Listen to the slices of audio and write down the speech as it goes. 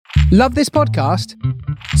Love this podcast?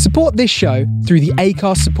 Support this show through the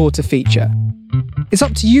Acast supporter feature. It's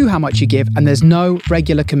up to you how much you give, and there's no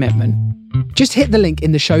regular commitment. Just hit the link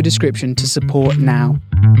in the show description to support now.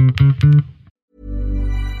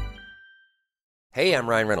 Hey, I'm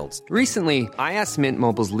Ryan Reynolds. Recently, I asked Mint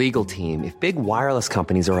Mobile's legal team if big wireless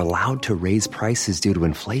companies are allowed to raise prices due to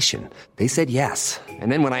inflation. They said yes.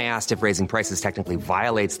 And then when I asked if raising prices technically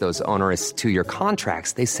violates those onerous two-year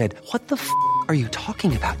contracts, they said, "What the f*** are you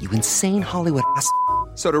talking about, you insane Hollywood ass?"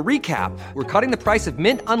 So to recap, we're cutting the price of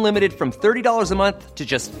Mint Unlimited from $30 a month to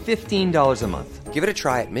just $15 a month. Give it a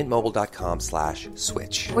try at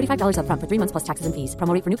mintmobile.com/switch. $45 up front for 3 months plus taxes and fees.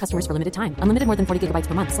 Promo rate for new customers for limited time. Unlimited more than 40 gigabytes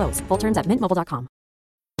per month. Slows full terms at mintmobile.com.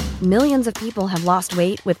 Millions of people have lost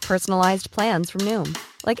weight with personalized plans from Noom.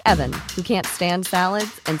 Like Evan, who can't stand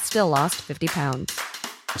salads and still lost 50 pounds.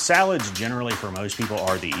 Salads generally for most people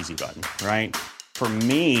are the easy button, right? For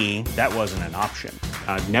me, that wasn't an option.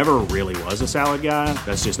 I never really was a salad guy.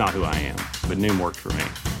 That's just not who I am. But Noom worked for me.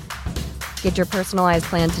 Get your personalized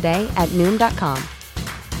plan today at Noom.com.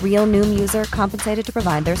 Real Noom user compensated to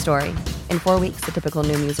provide their story. In 4 weeks, the typical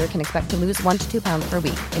Noom user can expect to lose 1 to 2 pounds per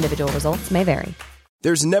week. Individual results may vary.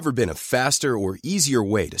 There's never been a faster or easier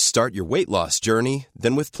way to start your weight loss journey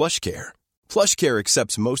than with PlushCare. PlushCare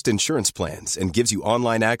accepts most insurance plans and gives you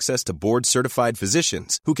online access to board-certified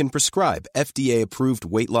physicians who can prescribe FDA-approved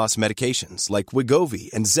weight loss medications like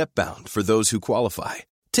Wegovy and Zepbound for those who qualify.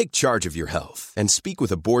 Take charge of your health and speak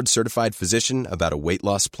with a board-certified physician about a weight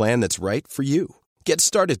loss plan that's right for you. Get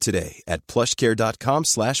started today at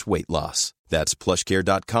plushcare.com/weight-loss. That's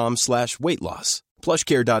plushcare.com/weight-loss.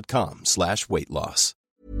 plushcare.com/weight-loss.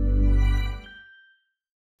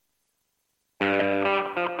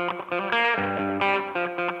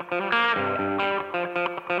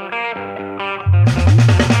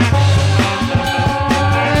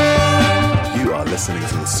 Listening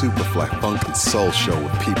to the Superfly Funk and Soul Show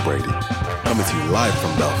with Pete Brady. Coming to you live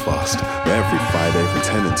from Belfast every Friday from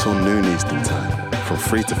 10 until noon Eastern Time. From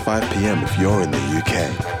 3 to 5 p.m. if you're in the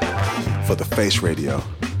UK. For The Face Radio,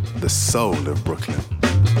 the soul of Brooklyn.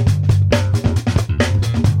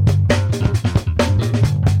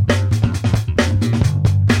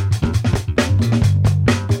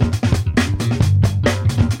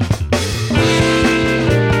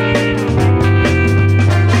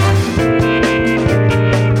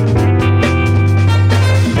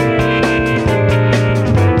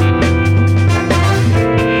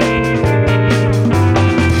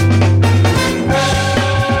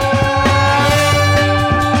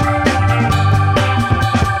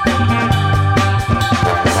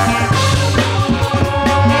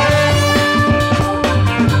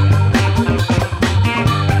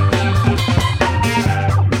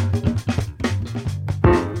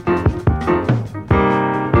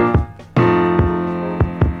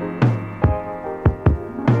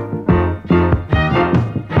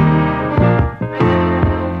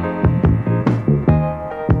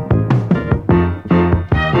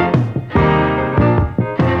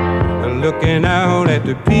 Looking out at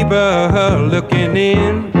the people looking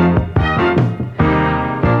in.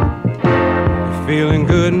 Feeling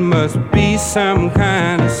good must be some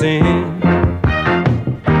kind of sin.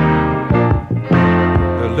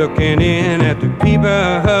 Looking in at the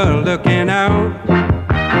people looking out.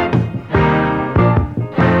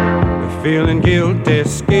 Feeling guilty,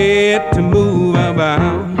 scared to move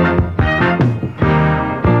about.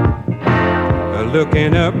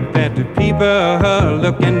 Looking up at the people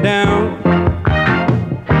looking down.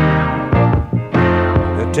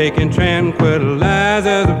 Taking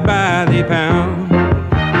tranquilizers by the pound.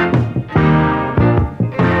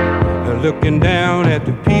 Looking down at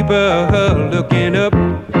the people looking up.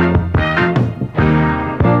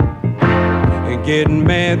 And getting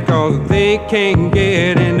mad cause they can't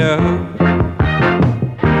get enough.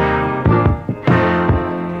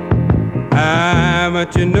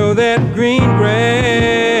 But you know that green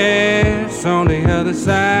grass on the other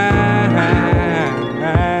side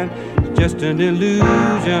is just an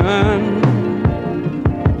illusion.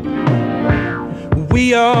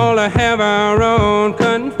 We all have our own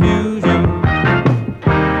confusion.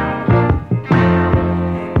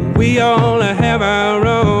 We all have our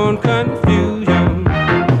own confusion.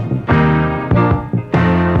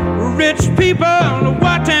 Rich people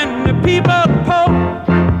watching the people poor.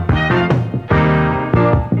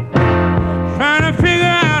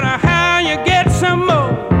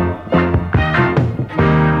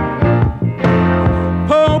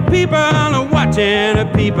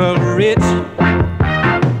 And people rich,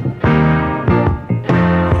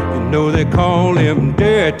 you know they call him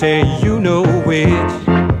dirty, you know which.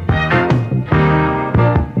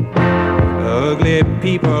 Ugly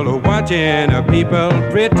people are watching people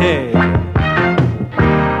pretty.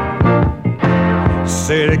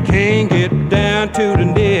 Say they can't get down to the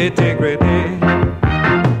nitty-gritty.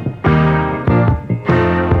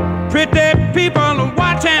 Pretty people are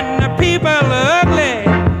watching the people ugly.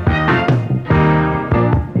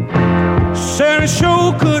 Say the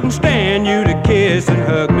show couldn't stand you to kiss and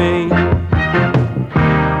hug me.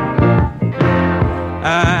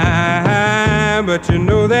 But you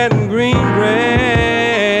know that green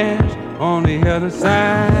grass on the other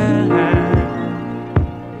side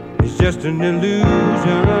is just an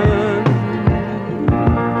illusion.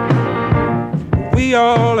 We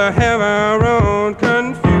all have our own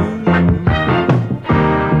confusion.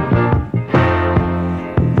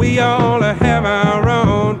 We all have our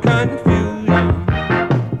own confusion.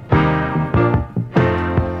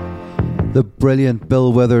 The brilliant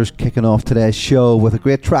Bill Withers kicking off today's show with a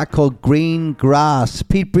great track called Green Grass.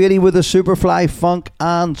 Pete Brady with the Superfly Funk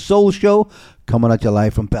and Soul Show coming at you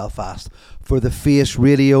live from Belfast for the Face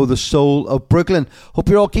Radio, the soul of Brooklyn. Hope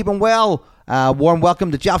you're all keeping well. Warm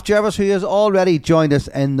welcome to Jeff Jervis, who has already joined us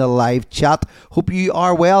in the live chat. Hope you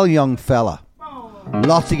are well, young fella.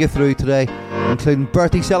 Lots to get through today, including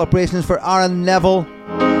birthday celebrations for Aaron Neville,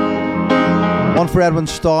 one for Edwin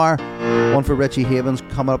Starr, one for Richie Havens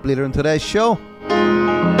coming up later in today's show.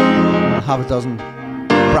 I'll have a dozen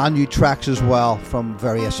brand new tracks as well from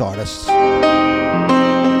various artists.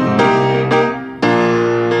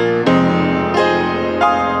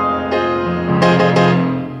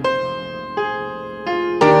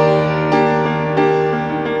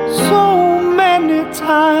 So many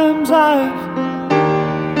times I've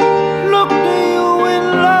looked at you in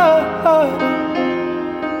love.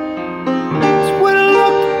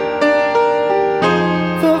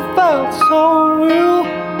 So real,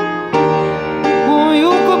 oh,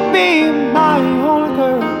 you could be my only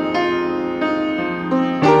girl.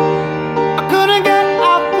 I couldn't get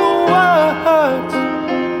out the words,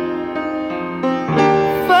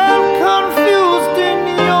 felt confused in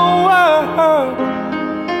your words.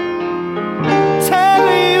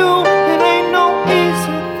 Telling you it ain't no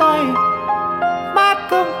easy thing. My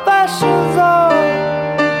confessions are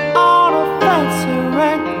on a fancy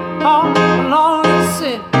ring, on a lonely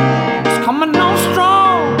sin. Coming on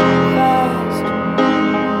strong, fast.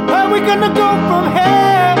 Where we gonna go from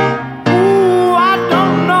here? Ooh, I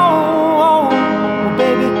don't know, oh,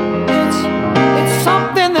 baby. It's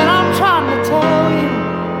something that I'm trying to tell you.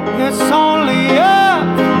 It's only up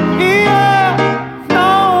from here.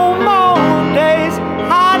 No more days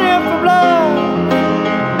hiding from love.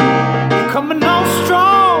 You're coming on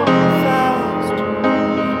strong, fast.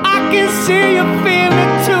 I can see you feel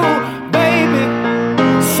it too, baby.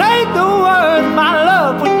 Say the word, my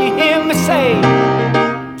love, when you hear me say,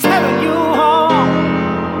 telling you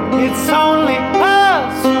it's only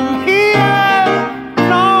us from here.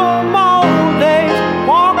 No more days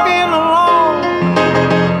walking alone.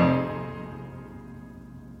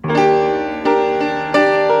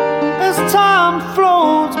 As time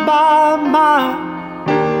floats by,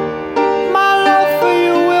 my love for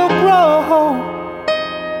you will grow.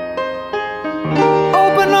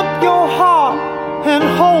 Open up your heart and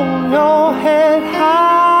hold your head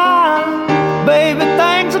high. Baby,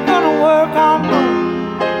 things are gonna work, I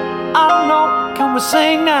know, can we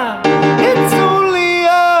sing now? It's only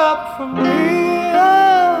up from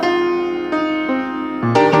here.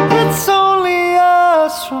 It's only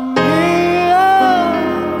us from here.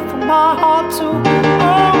 From my heart to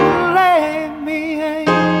only me,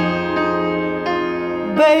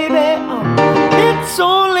 baby, it's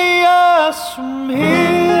only us from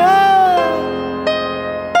here.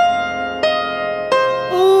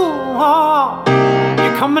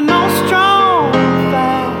 You're coming on strong,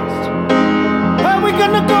 fast. Where we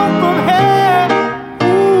gonna go from here?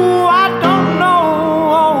 Ooh, I don't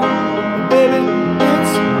know, baby.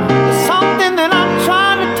 It's something that I'm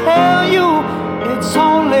trying to tell you. It's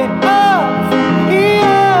only up from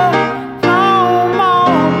here. No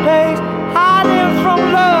more days hiding from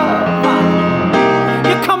love.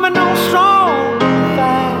 You're coming on strong,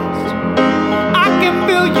 fast. I can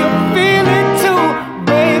feel you feeling too,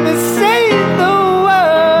 baby. Say the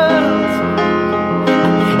words.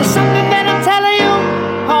 It's something that I'm telling you.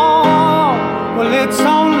 Oh, well, it's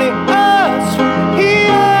only us from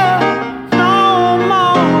here. No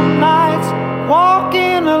more nights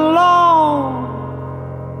walking alone.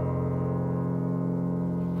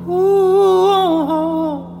 Ooh,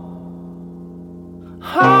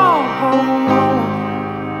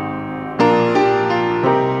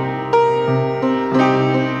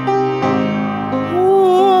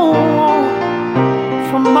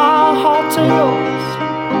 from my heart to yours.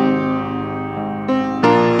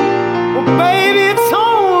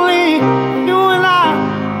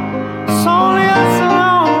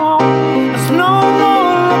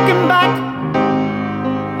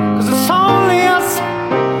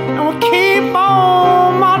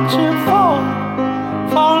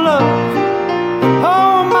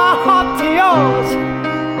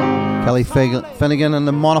 Kelly Finnegan and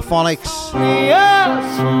the Monophonics.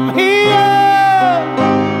 Yes, from here.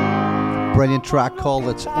 Brilliant track called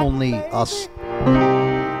It's Only Us.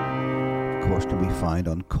 Of course, can be found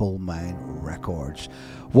on Coal Mine Records.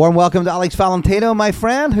 Warm welcome to Alex Valentino, my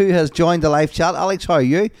friend, who has joined the live chat. Alex, how are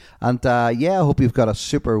you? And yeah, I hope you've got a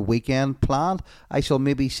super weekend planned. I shall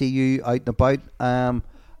maybe see you out and about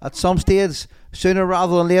at some stage sooner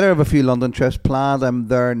rather than later. I have a few London trips planned. I'm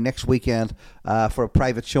there next weekend for a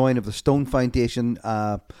private showing of the Stone Foundation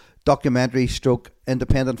documentary stroke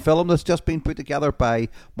independent film that's just been put together by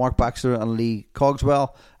Mark Baxter and Lee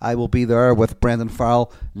Cogswell. I will be there with Brendan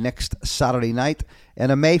Farrell next Saturday night in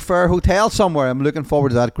a Mayfair hotel somewhere. I'm looking forward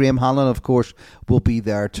to that. Graham Hanlon, of course, will be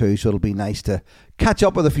there too, so it'll be nice to catch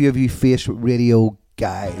up with a few of you Face Radio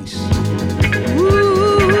guys.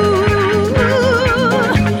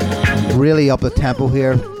 Really up the tempo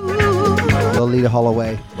here. Lolita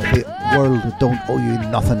Holloway, The World Don't Owe You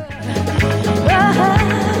Nothing.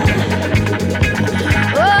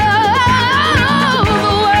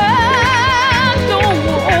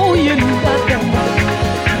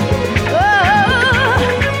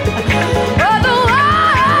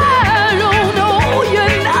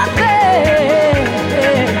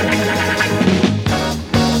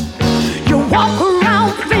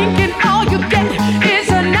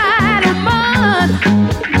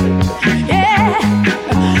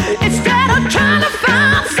 Instead of trying to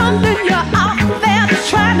find something you're out there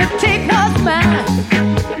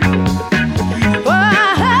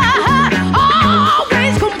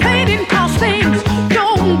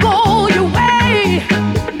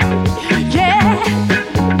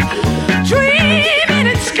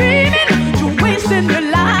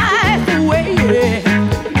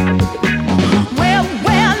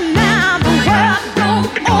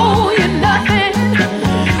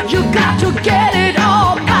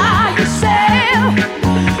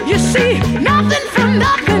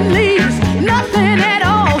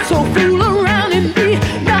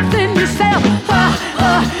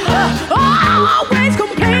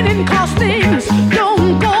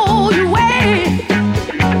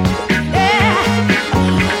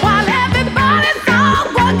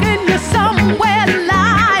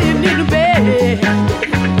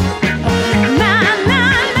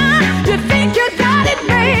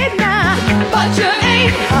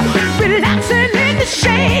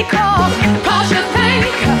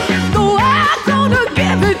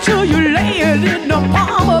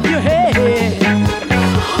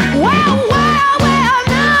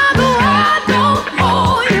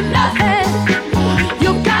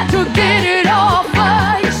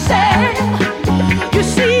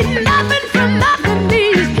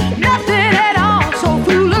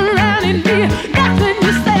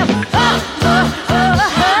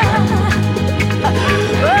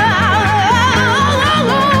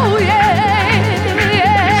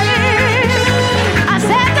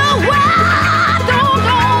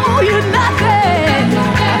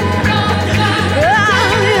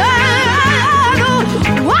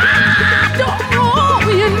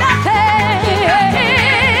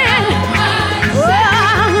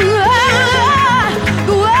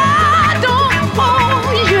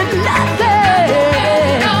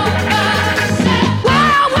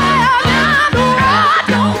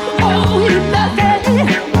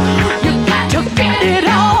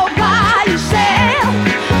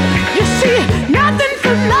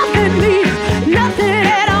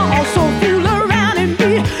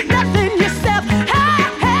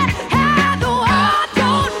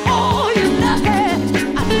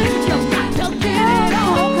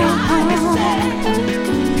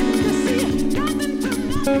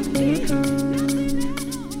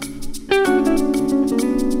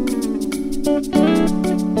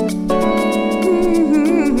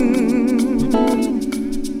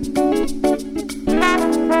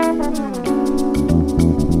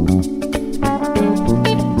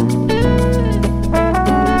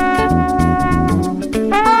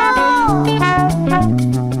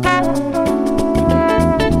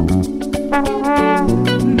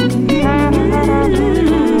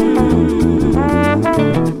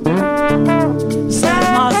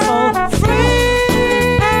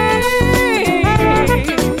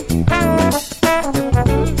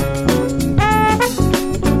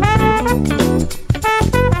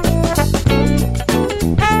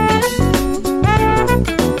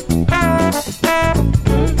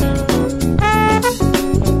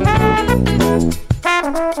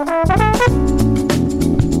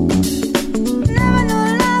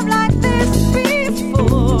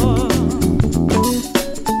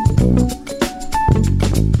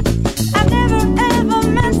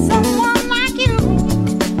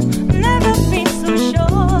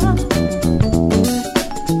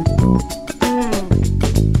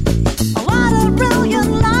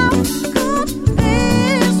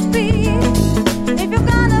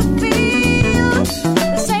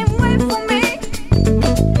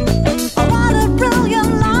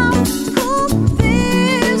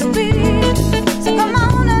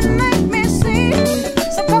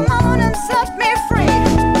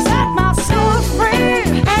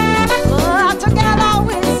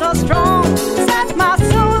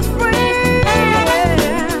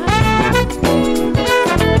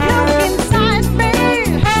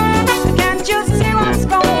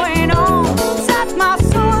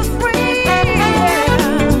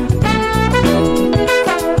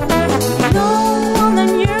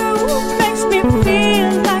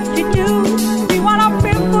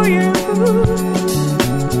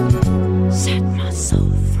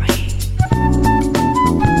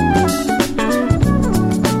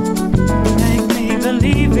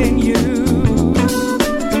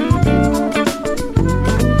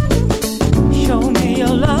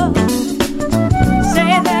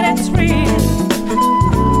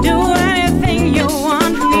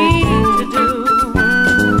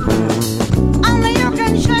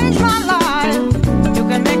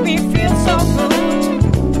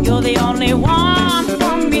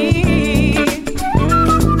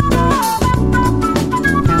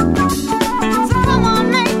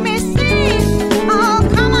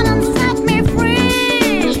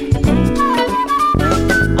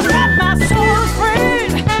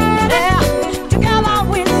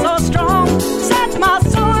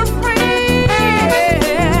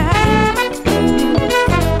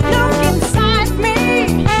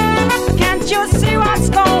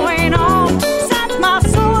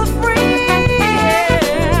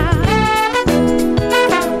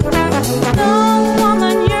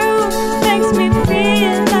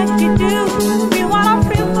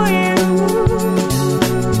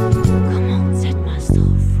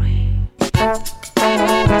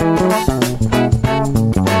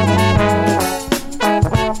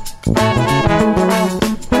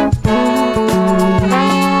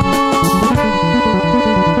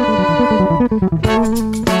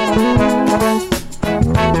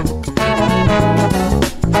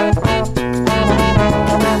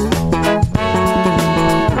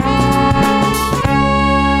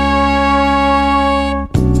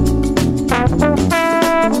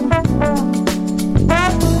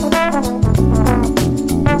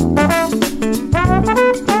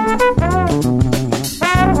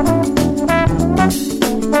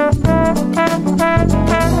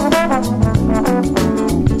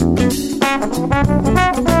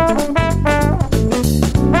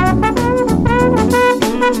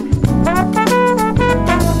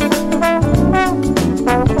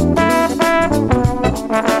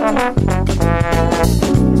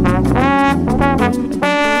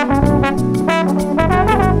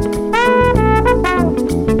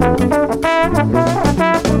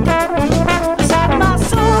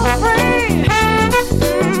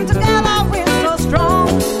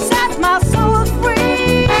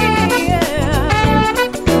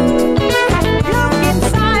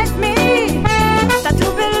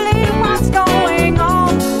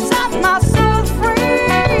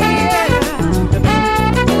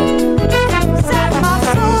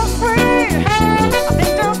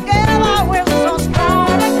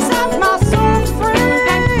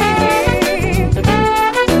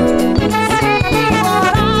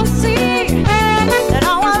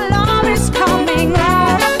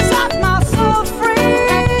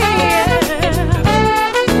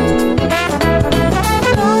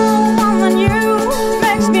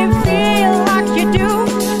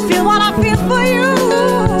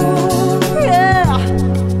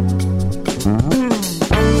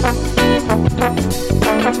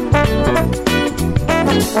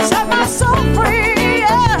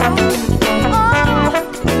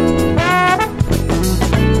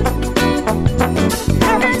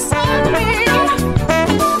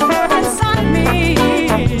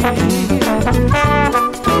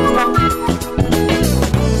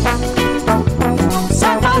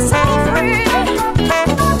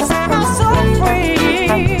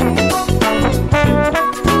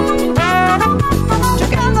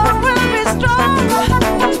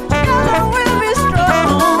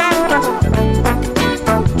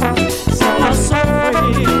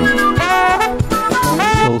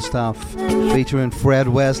Staff featuring Fred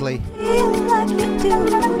Wesley.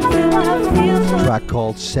 Track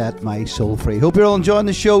called Set My Soul Free. Hope you're all enjoying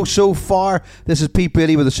the show so far. This is Pete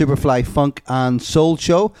Brady with the Superfly Funk and Soul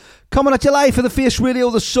Show. Coming at you live for the Face Radio,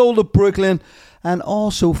 the Soul of Brooklyn, and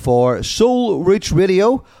also for Soul Roots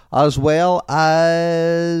Radio, as well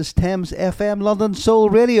as Thames FM London Soul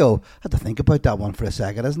Radio. I had to think about that one for a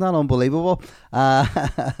second. Isn't that unbelievable? Our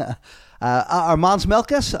man's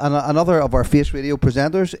Melkus, another of our Face Radio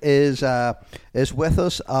presenters, is with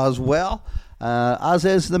us as well. As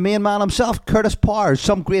is the main man himself, Curtis Powers.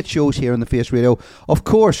 Some great shows here on the Face Radio. Of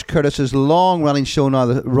course, Curtis's long-running show now,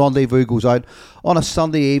 The Rendezvous, goes out on a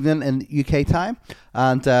Sunday evening in UK time.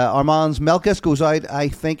 And our man's Melkus goes out, I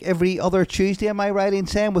think, every other Tuesday, am I right in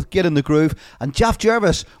saying, with Get in the Groove. And Jeff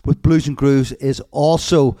Jervis with Blues and Grooves is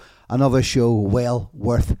also another show well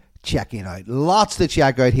worth checking out. Lots to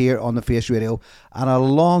check out here on the Face Radio, and a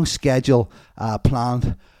long schedule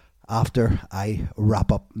planned after I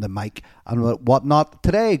wrap up the mic and whatnot.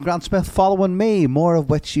 Today, Grant Smith following me, more of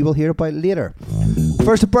which you will hear about later.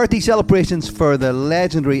 First, the birthday celebrations for the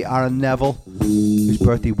legendary Aaron Neville, whose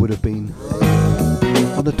birthday would have been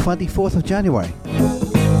on the 24th of January.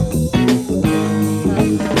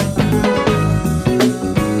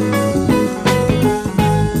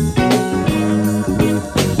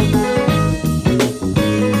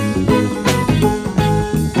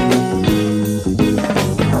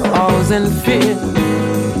 And fear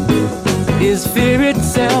is fear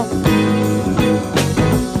itself.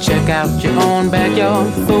 Check out your own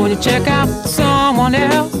backyard before you check out someone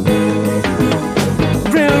else.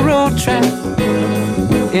 Railroad track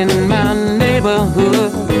in my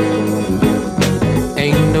neighborhood.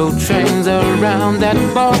 Ain't no trains around that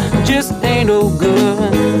bar, just ain't no good.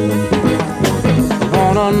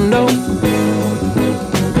 Wanna know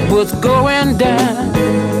what's going down?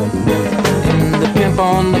 The pimp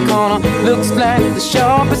on the corner looks like the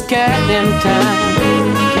sharpest cat in town.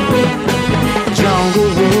 Jungle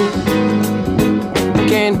rule,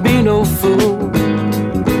 can't be no fool.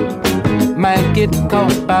 Might get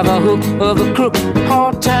caught by the hook of a crook,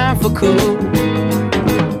 hard time for cool.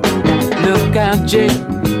 Look out, Jake,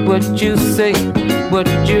 what you say, what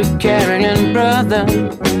you carrying, brother.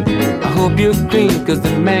 I hope you're clean, cause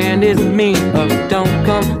the man is mean, or don't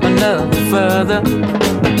come another further.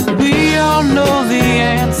 We all know the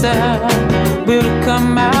answer will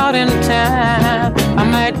come out in time. I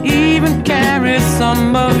might even carry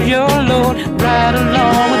some of your load right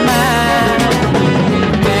along with mine.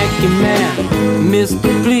 Thank you, man, Mr.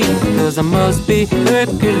 Please, cause I must be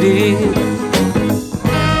Hercules.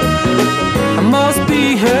 I must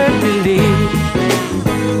be Hercules.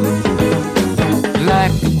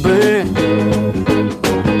 Like a bird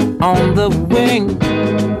on the wing,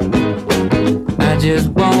 I just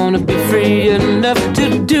wanna be free enough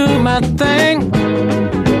to do my thing.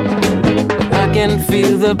 I can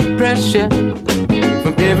feel the pressure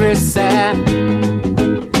from every side.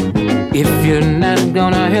 If you're not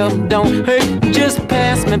gonna help, don't hurt, just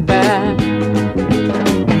pass me by.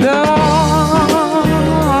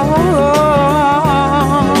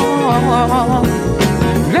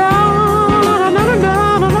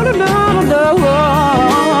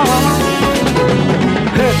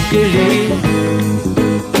 Hercules,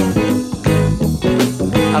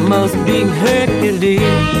 I must be Hercules.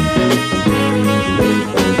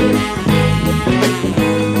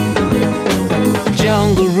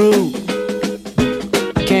 Jungle rule,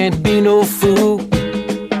 can't be no fool.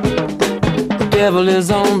 The devil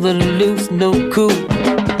is on the loose, no cool.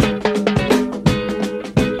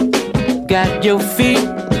 Got your feet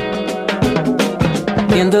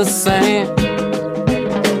in the sand.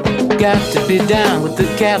 Got to be down with the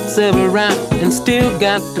cats around, and still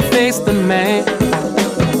got to face the man.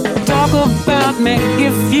 Talk about me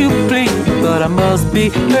if you please, but I must be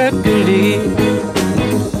Hercules.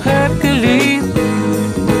 Hercules,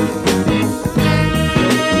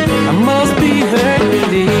 I must be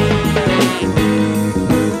Hercules.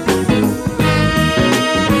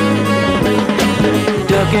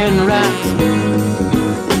 Ducking rocks,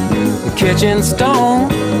 catching stone.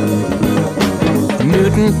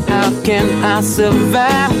 Newton, how can I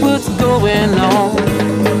survive? What's going on?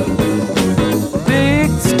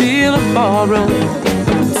 Big steal a borrow.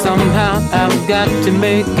 Somehow I've got to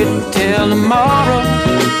make it till tomorrow.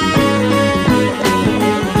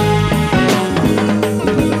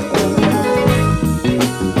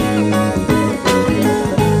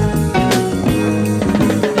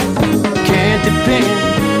 Can't depend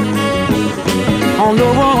on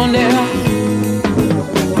no one else.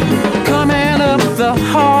 The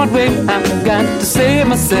hard way, I've got to save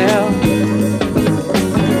myself.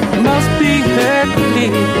 Must be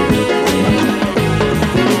Hercules.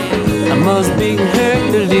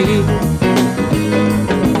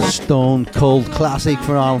 cold classic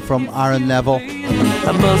from Aaron Neville.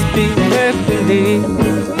 I must be happy.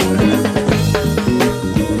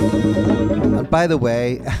 And by the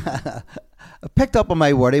way, I picked up on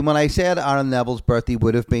my wording when I said Aaron Neville's birthday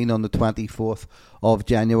would have been on the 24th of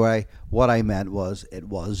January. What I meant was it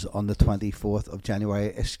was on the 24th of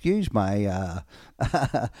January. Excuse my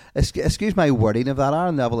excuse my wording of that.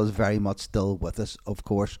 Aaron Neville is very much still with us, of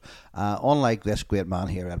course. Unlike this great man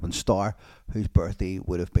here, Edwin Starr, whose birthday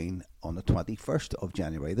would have been on the 21st of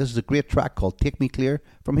January. This is a great track called Take Me Clear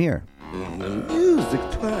from here. The music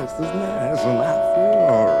twice as nice and I feel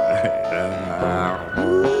alright.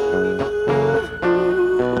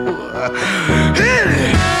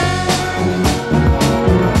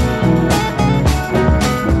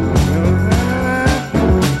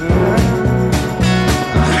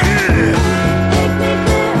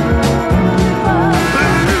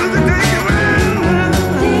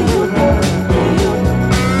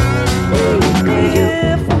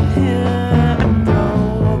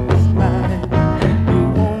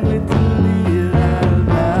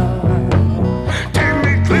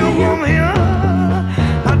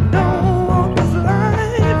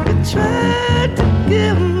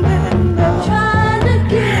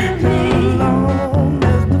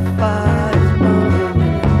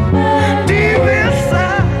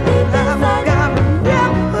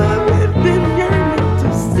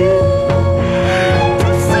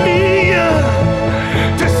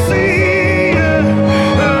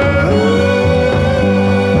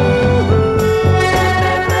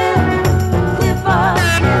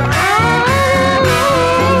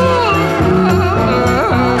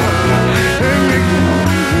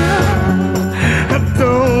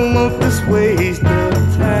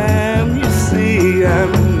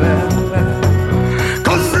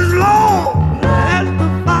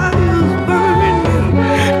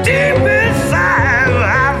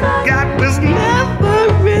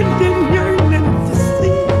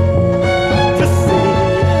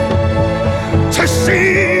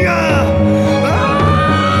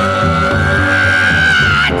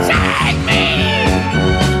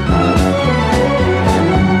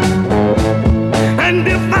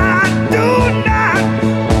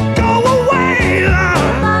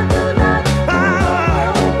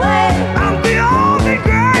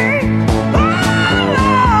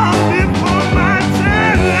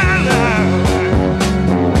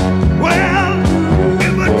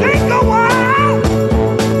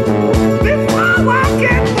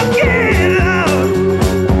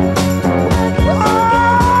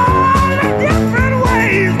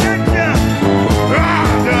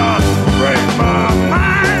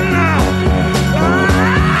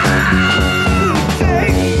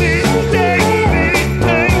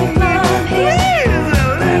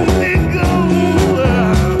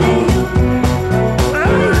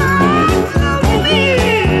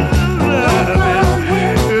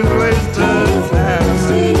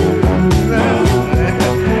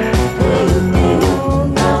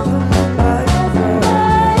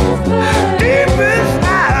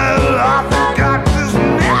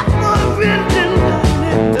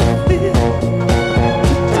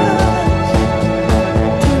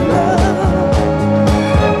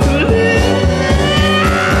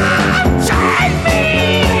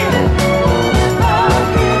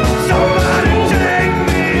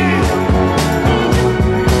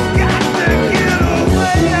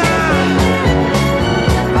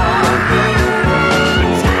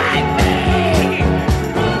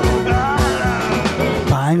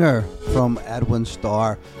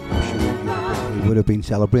 Starr. I'm sure he would have been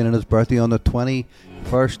celebrating his birthday on the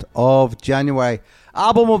 21st of January.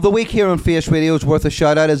 Album of the week here on Face Radio is worth a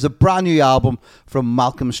shout out. Is a brand new album from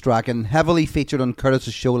Malcolm Strachan, heavily featured on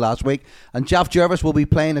Curtis's show last week, and Jeff Jervis will be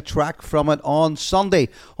playing a track from it on Sunday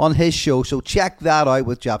on his show, so check that out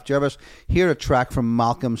with Jeff Jervis. Hear a track from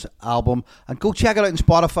Malcolm's album and go check it out on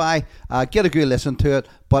Spotify, get a good listen to it,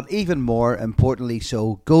 but even more importantly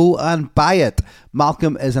so, go and buy it.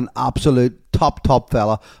 Malcolm is an absolute top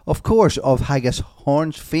fella, of course, of Haggis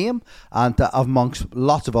Horns fame and amongst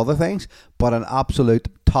lots of other things, but an absolute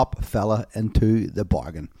top fella into the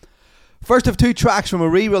bargain. First of two tracks from a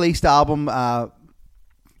re-released album,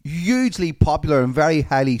 hugely popular and very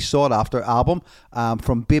highly sought after album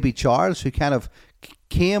from Baby Charles, who kind of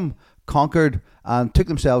came, conquered and took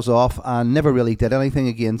themselves off and never really did anything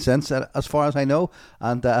again since, as far as I know.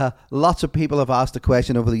 And lots of people have asked the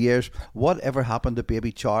question over the years, whatever happened to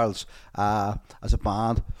Baby Charles as a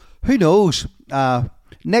band? Who knows?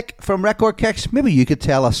 Nick from Record Kicks, maybe you could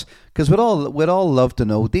tell us, because we'd all love to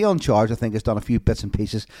know. Dion Charge, I think, has done a few bits and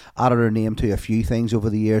pieces, added her name to a few things over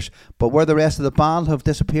the years, but where the rest of the band have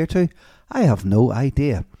disappeared to, I have no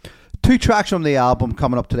idea. Two tracks from the album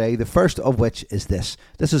coming up today, the first of which is this.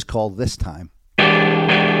 This is called This Time.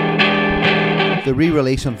 The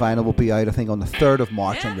re-release on vinyl will be out, I think, on the 3rd of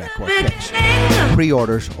March on Record Fix.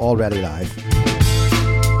 Pre-orders already live.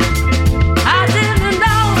 I didn't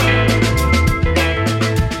know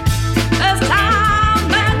as time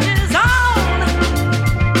marches on.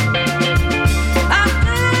 I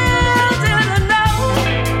still didn't know.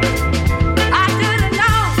 I didn't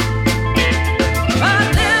know. But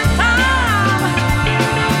this time I'm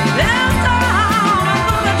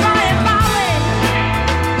gonna try it my way.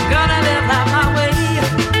 Gonna live life my way.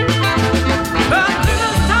 But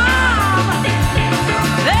this time I'm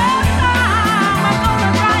gonna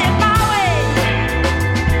try it my way.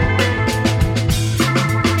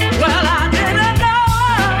 Well, I didn't know.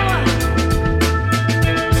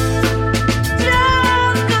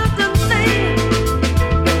 Just couldn't see.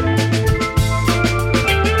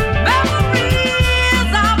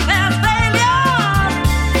 Memories of past failures,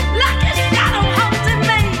 like a shadow haunting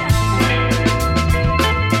me.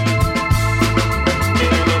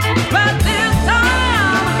 But this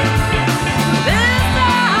time I'm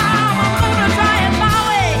gonna try it my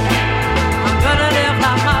way. I'm gonna live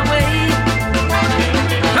life my way.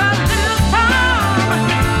 'Cause this time I'm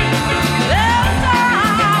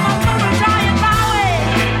gonna try it my way.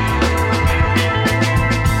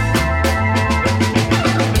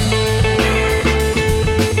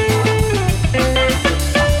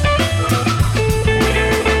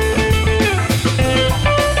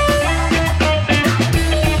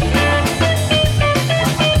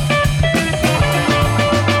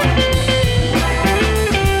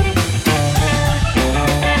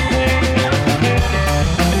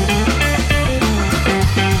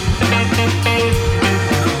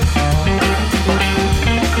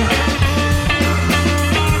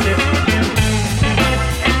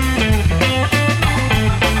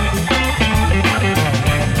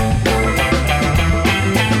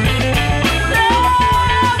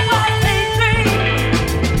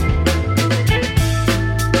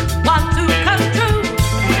 Want to come true.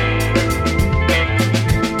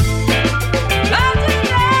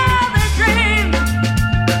 Another dream.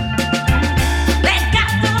 They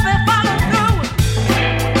got to be followed through.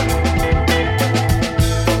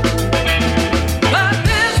 But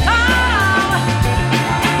this time I'm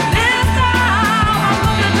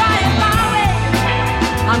gonna try it my way.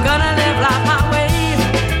 I'm gonna live life my way.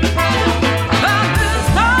 But this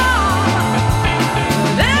time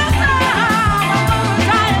I'm gonna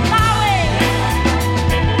try it my way.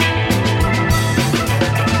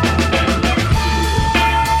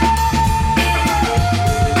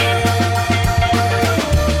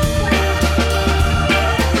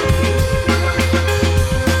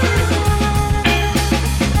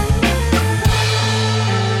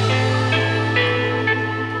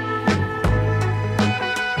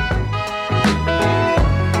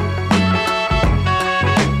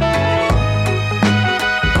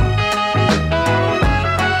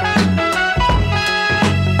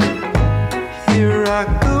 Here I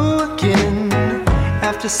go again,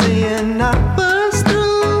 after saying I was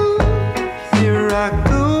through. Here I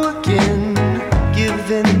go again,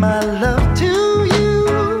 giving my love to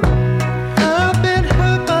you. I've been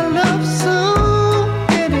hurt by love so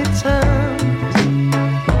many times.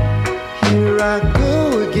 Here I go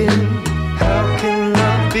again, how can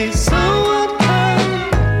love be so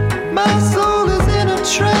unkind? My soul is in a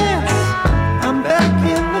trance, I'm back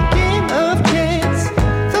in the game of chance.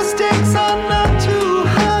 The stakes are not too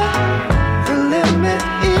high, the limit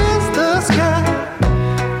is the sky.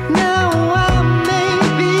 Now I may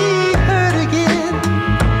be hurt again.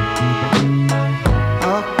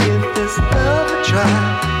 I'll give this love a try,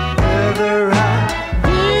 whether I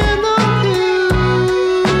win or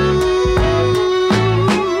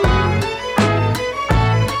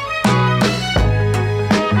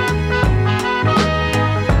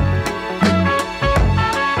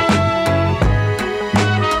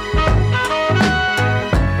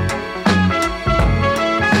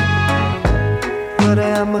what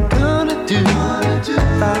am I gonna do?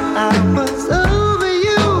 Thought I was over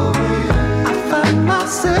you. I find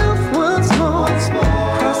myself once more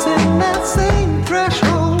crossing that same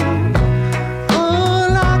threshold.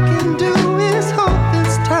 All I can do is hope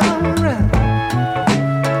this time around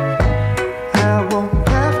I won't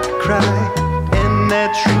have to cry, and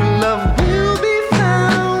that true love will be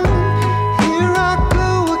found. Here I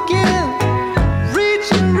go again,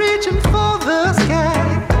 reaching for the sky,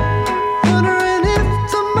 wondering if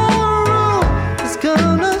tomorrow is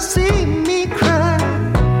gonna see me cry.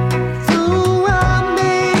 Though I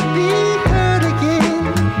may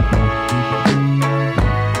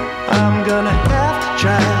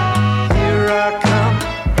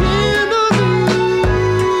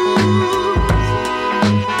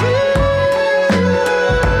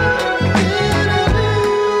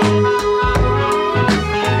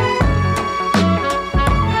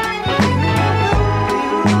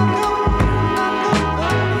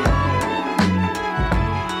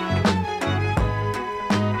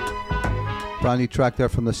brand new track there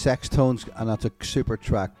from the Sextones, and that's a super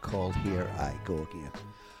track called Here I Go Again.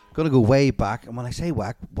 Going to go way back, and when I say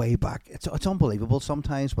way back, it's unbelievable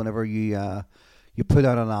sometimes whenever you put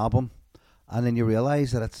out an album and then you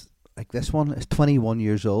realise that it's like this one is 21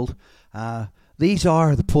 years old. These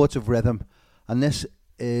are the Poets of Rhythm, and this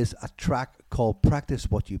is a track called Practice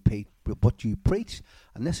What You Preach,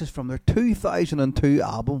 and this is from their 2002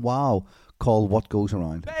 album, wow, called What Goes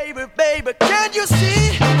Around. Baby, baby, can't you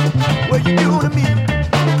see what you do to me?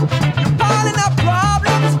 You're piling up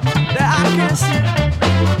problems that I can't see.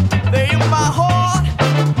 They're in my heart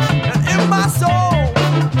and in my soul.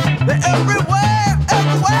 They're everywhere,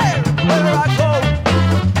 where I go.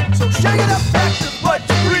 So shake it up, practice what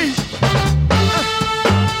you preach.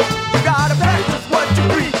 You gotta practice what you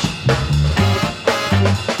preach.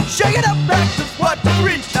 Shake it up, practice what you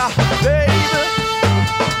preach. Now, baby,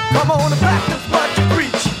 come on and practice what you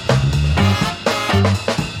preach.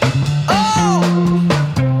 Oh,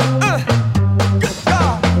 good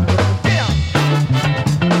God, yeah.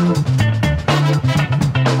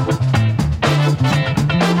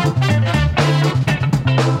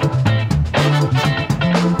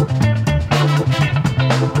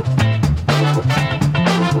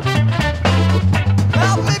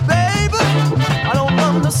 Help me, baby, I don't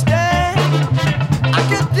understand. I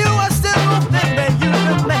can't do a simple thing that you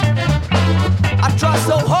demand. I try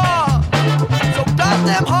so hard, so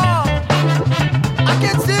goddamn hard. I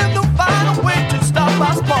can't seem to find a way to stop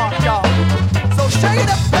my spark, y'all. So shake it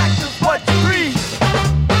up, practice what you preach.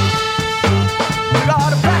 You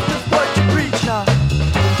gotta practice what you preach, y'all.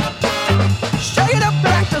 Shake it up,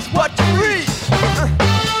 practice what you preach.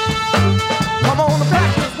 Come on and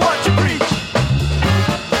practice what you preach.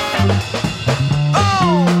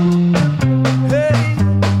 Oh, hey.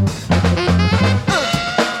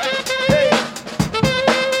 Hey.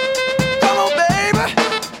 Come on, baby.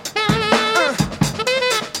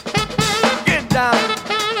 Get down.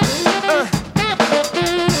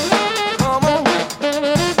 Come on.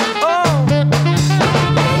 Oh.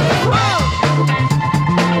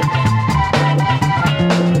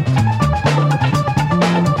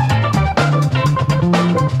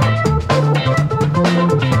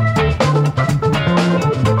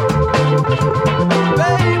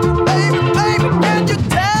 Baby, can't you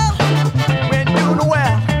tell when you know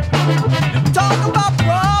well? You talk about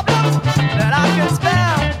problems that I can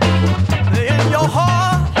smell. They're in your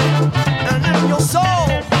heart and in your soul.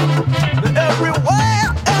 They're everywhere,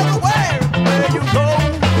 where you go.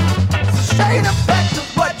 So shake it up, practice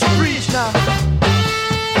what you preach now.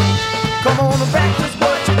 Come on and practice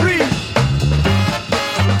what you preach.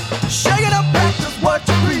 Shake it up, practice what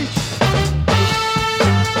you preach.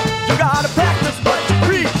 You gotta practice what you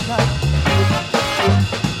preach.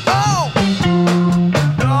 Oh,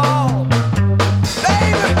 no,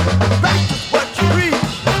 baby, practice what you preach.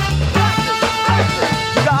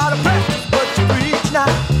 You gotta practice what you preach now.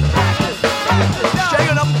 Shake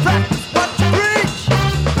it up, practice what you preach.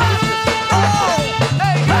 Oh,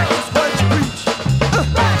 hey, practice what you preach.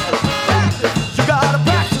 You gotta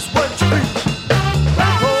practice what you preach.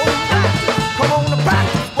 Oh, come on and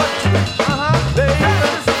practice what you preach. Baby,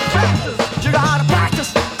 you gotta practice.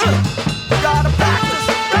 You gotta practice.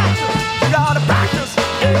 You gotta practice,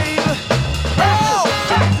 baby. Oh,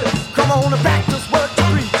 come on and practice what you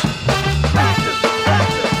preach.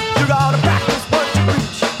 You gotta practice what you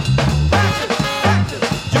preach.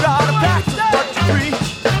 You gotta practice what you preach.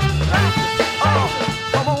 Oh,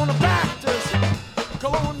 come on and practice.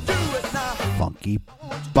 Come on and do it now. Funky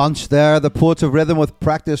bunch there, the Poets of Rhythm with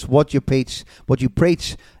Practice What You Preach. What you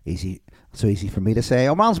preach, easy, so easy for me to say.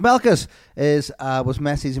 Mans Melkus was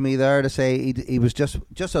messaging me there to say he was just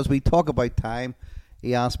as we talk about time.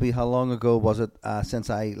 He asked me how long ago was it since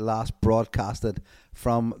I last broadcasted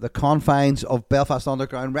from the confines of Belfast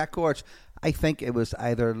Underground Records. I think it was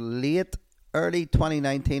either early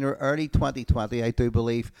 2019 or early 2020, I do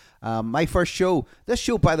believe. My first show. This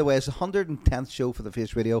show, by the way, is the 110th show for the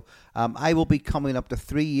Face Radio. I will be coming up to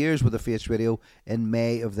 3 years with the Face Radio in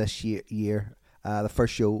May of this year. The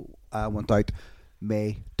first show went out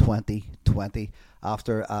May 2020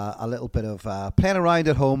 after a little bit of playing around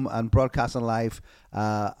at home and broadcasting live,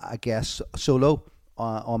 I guess, solo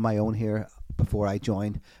on my own here before I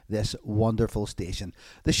joined this wonderful station.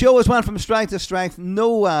 The show has went from strength to strength.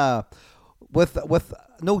 With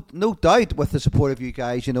no doubt with the support of you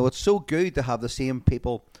guys. You know, it's so good to have the same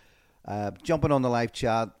people jumping on the live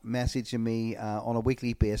chat, messaging me on a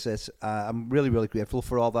weekly basis. I'm really, really grateful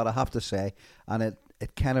for all that, I have to say. And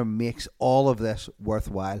it kind of makes all of this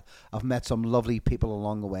worthwhile. I've met some lovely people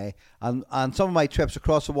along the way, and some of my trips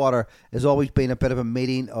across the water has always been a bit of a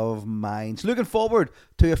meeting of minds. Looking forward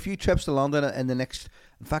to a few trips to London in the next.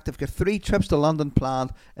 In fact, I've got 3 trips to London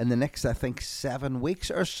planned in the next, I think, 7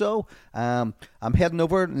 weeks or so. I'm heading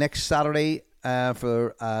over next Saturday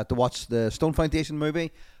to watch the Stone Foundation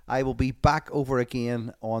movie. I will be back over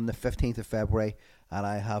again on the 15th of February, and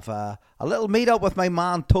I have a little meet-up with my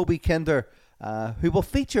man, Toby Kinder, who will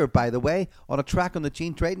feature, by the way, on a track on the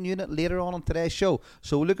Gene Drayton unit later on today's show.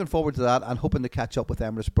 So we're looking forward to that and hoping to catch up with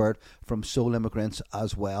Emrys Bird from Soul Immigrants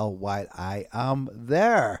as well while I am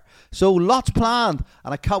there. So lots planned,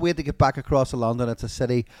 and I can't wait to get back across to London. It's a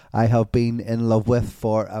city I have been in love with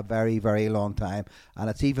for a very, very long time, and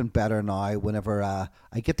it's even better now whenever I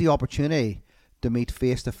get the opportunity to meet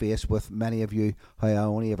face-to-face with many of you who I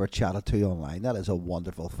only ever chatted to online. That is a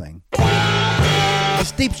wonderful thing.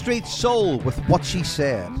 It's Deep Street Soul with What She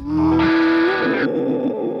Said. Hey,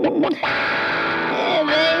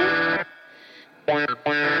 babe.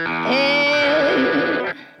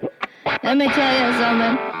 Hey. Let me tell you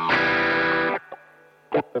something.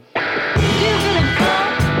 Do you feel the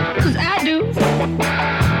funk? 'Cause I do.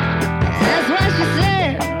 That's what she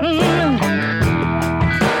said. Mm-hmm.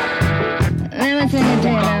 Let me sing it to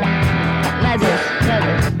you now. Like this, like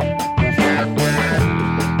this.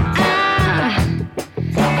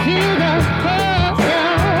 Feel the funk.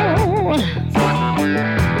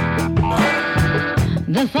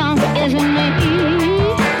 The funk is in me.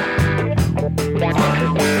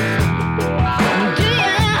 Do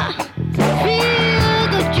ya feel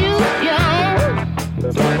the juice, yo?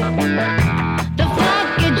 The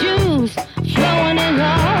funky juice flowing in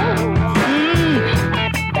all.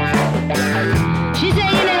 She said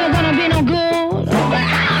you're never gonna be no good, but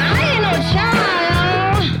I ain't no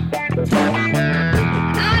child.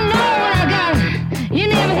 I know what I got.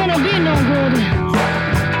 You're never gonna be no good.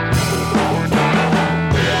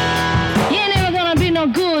 You're never gonna be no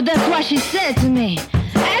good. That's what she said to me.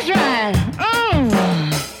 That's right.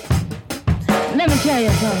 Let me tell you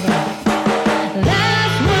something.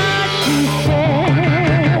 That's what she said to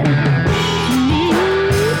me.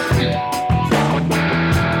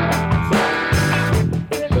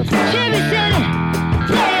 Jimmy said it.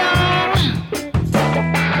 Play on.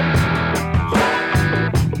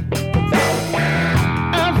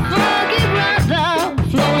 A funky brother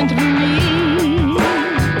flowing through me.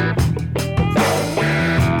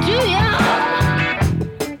 Do y'all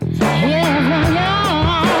hear from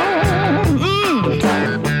y'all?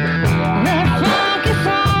 That funky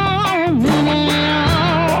song moving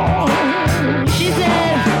on. She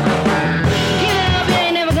said, give it up, you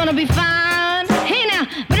ain't never gonna be fine. Hey now,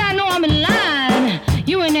 but I know I'm in line.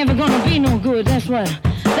 You ain't never gonna be no good. That's what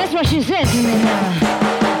she said to me now.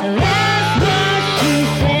 That's what she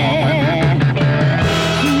said to me.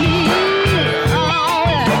 Oh,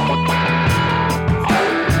 yeah.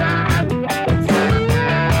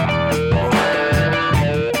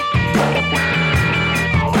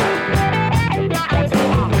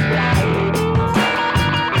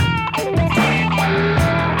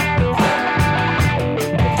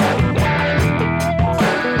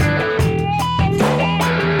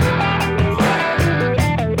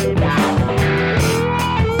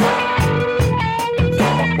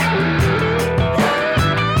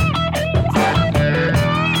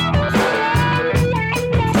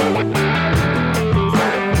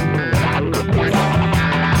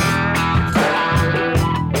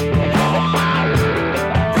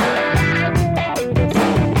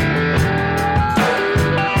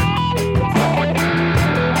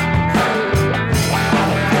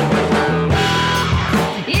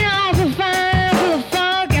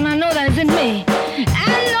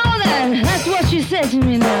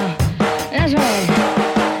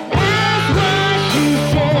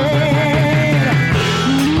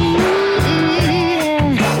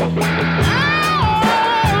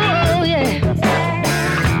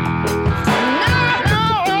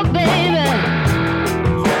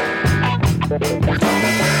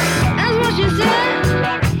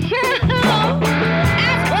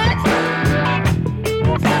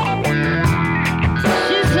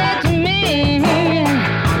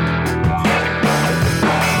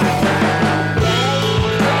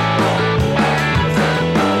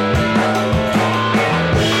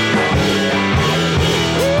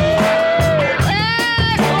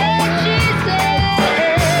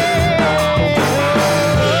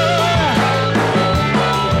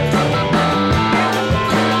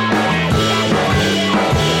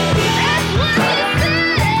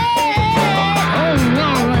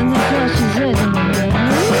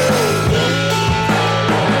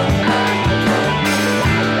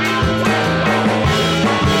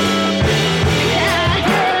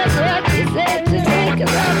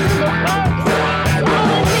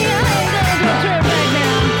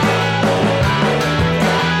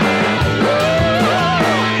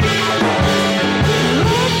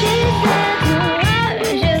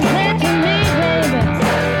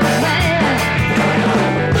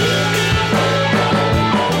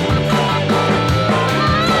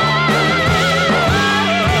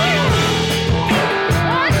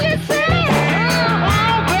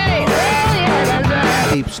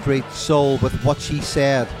 Street Soul with What She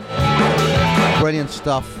Said. Brilliant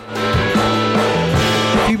stuff.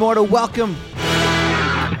 A few more to welcome.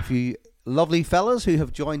 A few lovely fellas who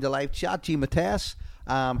have joined the live chat. G. Mateus,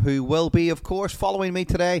 who will be, of course, following me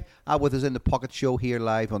today with us in the Pocket Show here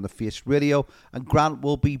live on the Face Radio. And Grant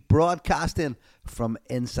will be broadcasting from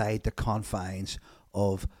inside the confines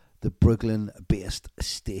of the Brooklyn-based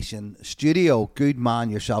station studio. Good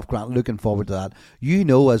man yourself, Grant. Looking forward to that. You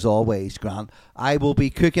know, as always, Grant, I will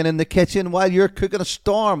be cooking in the kitchen while you're cooking a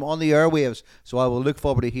storm on the airwaves. So I will look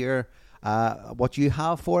forward to hear what you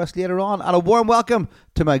have for us later on. And a warm welcome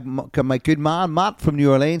to my good man, Matt from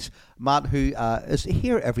New Orleans. Matt, who is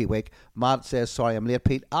here every week. Matt says, sorry I'm late,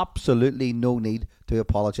 Pete. Absolutely no need to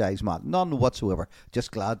apologise, Matt. None whatsoever.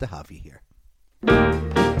 Just glad to have you here.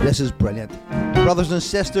 This is brilliant. Brothers and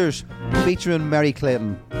Sisters featuring Mary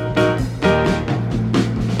Clayton.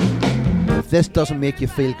 If this doesn't make you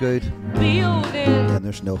feel good, then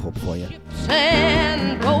there's no hope for you.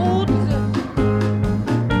 And boats,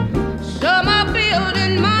 some are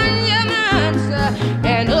building monuments,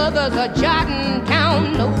 and others are jotting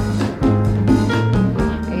down notes.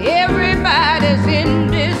 Everybody's in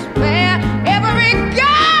despair, every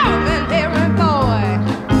girl and every boy.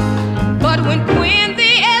 But when Queen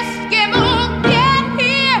the Eskimo get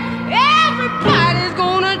here, everybody's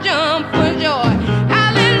gonna jump for joy.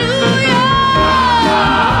 Hallelujah!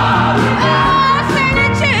 Oh, sing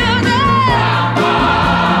it, children!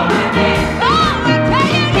 Oh, I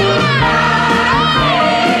tell you,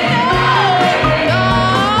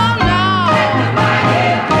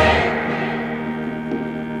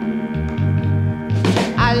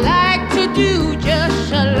 I like to do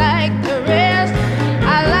just like the rest.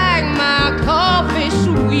 I like my coffee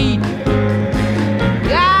sweet.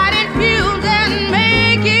 Got it fumes and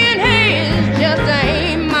making haze just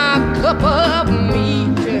ain't my cup of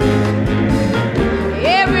meat.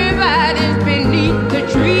 Everybody's beneath the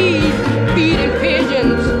trees, feeding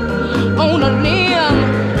pigeons on a limb.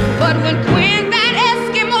 But when Quinn that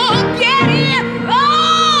Eskimo get here,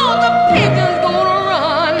 oh, the pigeons gonna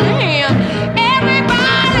run him.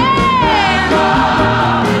 Everybody,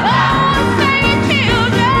 oh, sing it,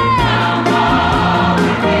 children.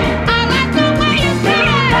 I like the way you sing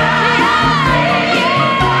it.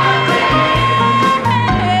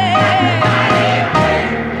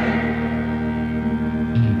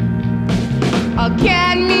 A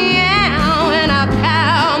cat meow and a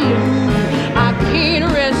cow moo. I can't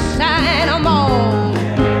recite 'em all.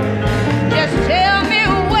 Just tell me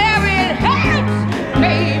where it hurts,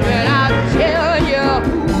 baby, and I'll tell you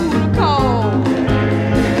who to call.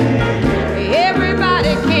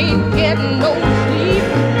 Everybody can't get no sleep.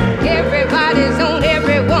 Everybody's on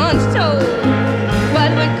everyone's toes. But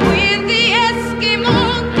when Queen the Eskimo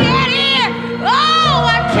get here, oh,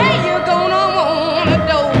 I tell you, gonna wanna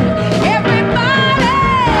doze. Everybody,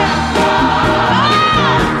 oh,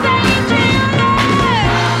 say children.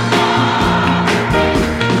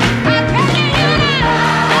 I tell you,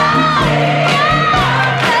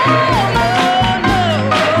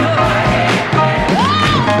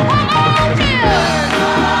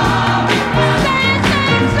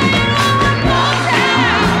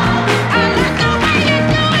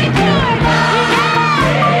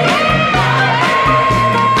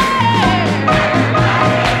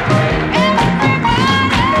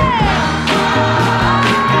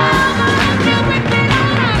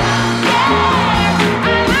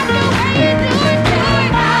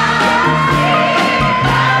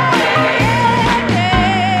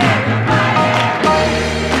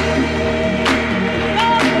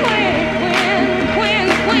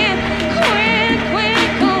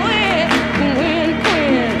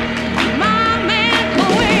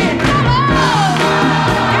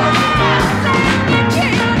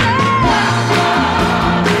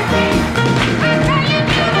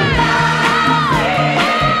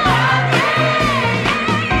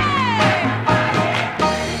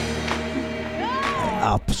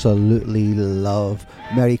 Absolutely love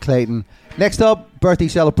Mary Clayton. Next up, birthday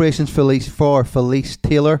celebrations for Felice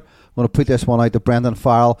Taylor. I'm going to put this one out to Brendan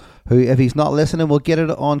Farrell, who, if he's not listening, will get it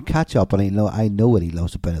on catch up, and I know what he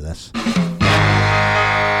loves a bit of this.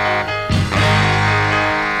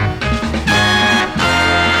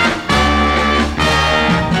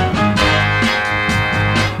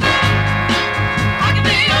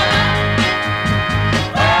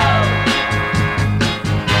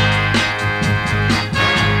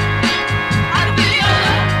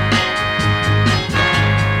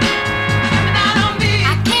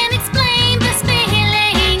 I can't explain this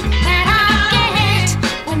feeling that I get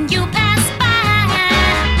when you pass by.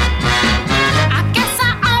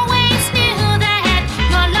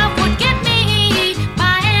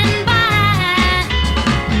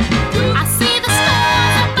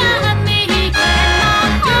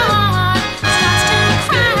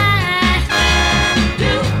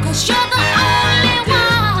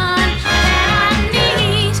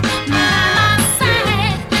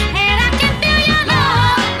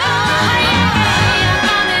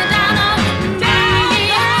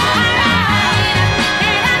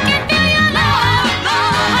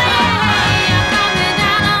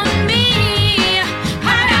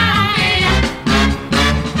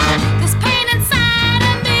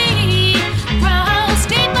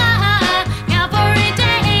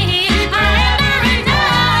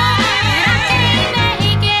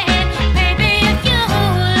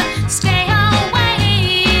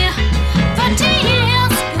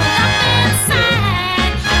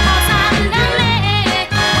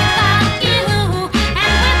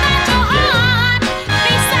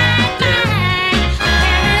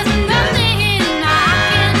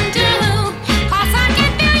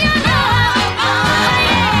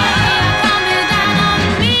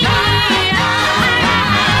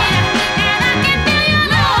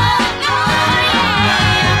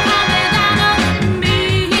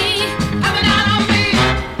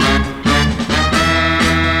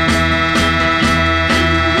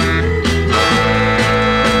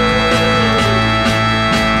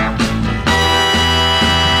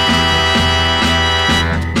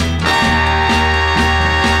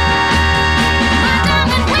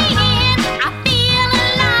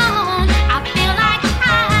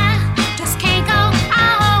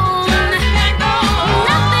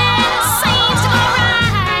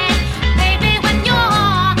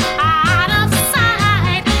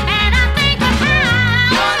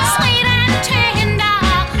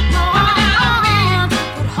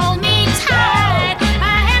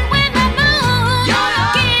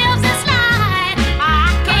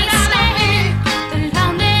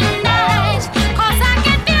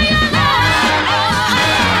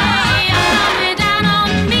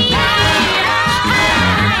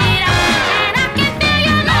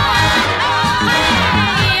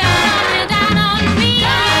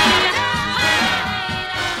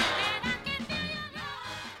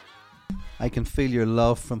 Feel Your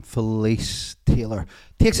Love from Felice Taylor.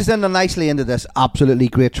 Takes us in nicely into this absolutely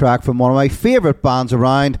great track from one of my favourite bands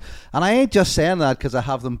around. And I ain't just saying that because I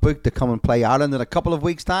have them booked to come and play Ireland in a couple of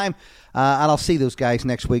weeks' time. And I'll see those guys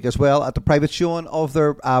next week as well at the private showing of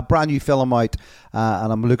their brand new film out.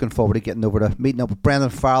 And I'm looking forward to getting over to meeting up with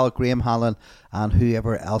Brendan Farrell, Graham Hanlon, and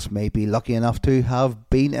whoever else may be lucky enough to have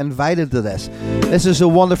been invited to this. This is a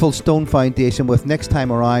wonderful Stone Foundation with Next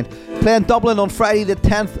Time Around, playing Dublin on Friday the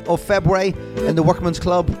 10th of February in the Workman's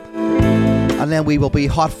Club. And then we will be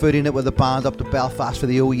hot-footing it with the band up to Belfast for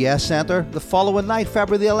the OES Centre the following night,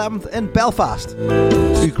 February the 11th in Belfast.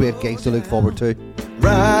 Two great gigs to look forward to.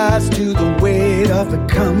 Rise to the weight of the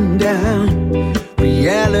come down.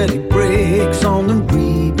 Reality breaks on the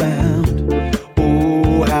rebound.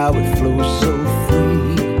 Oh, how it flows so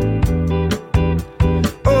free.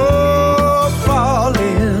 Oh,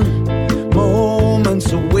 falling,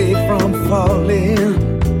 moments away from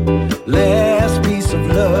falling. Last piece of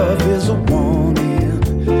love is a warning.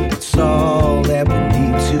 It's all that we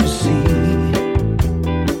need to see.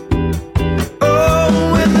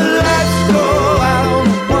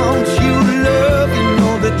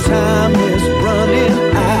 Time is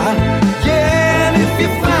running out. Yeah, and if you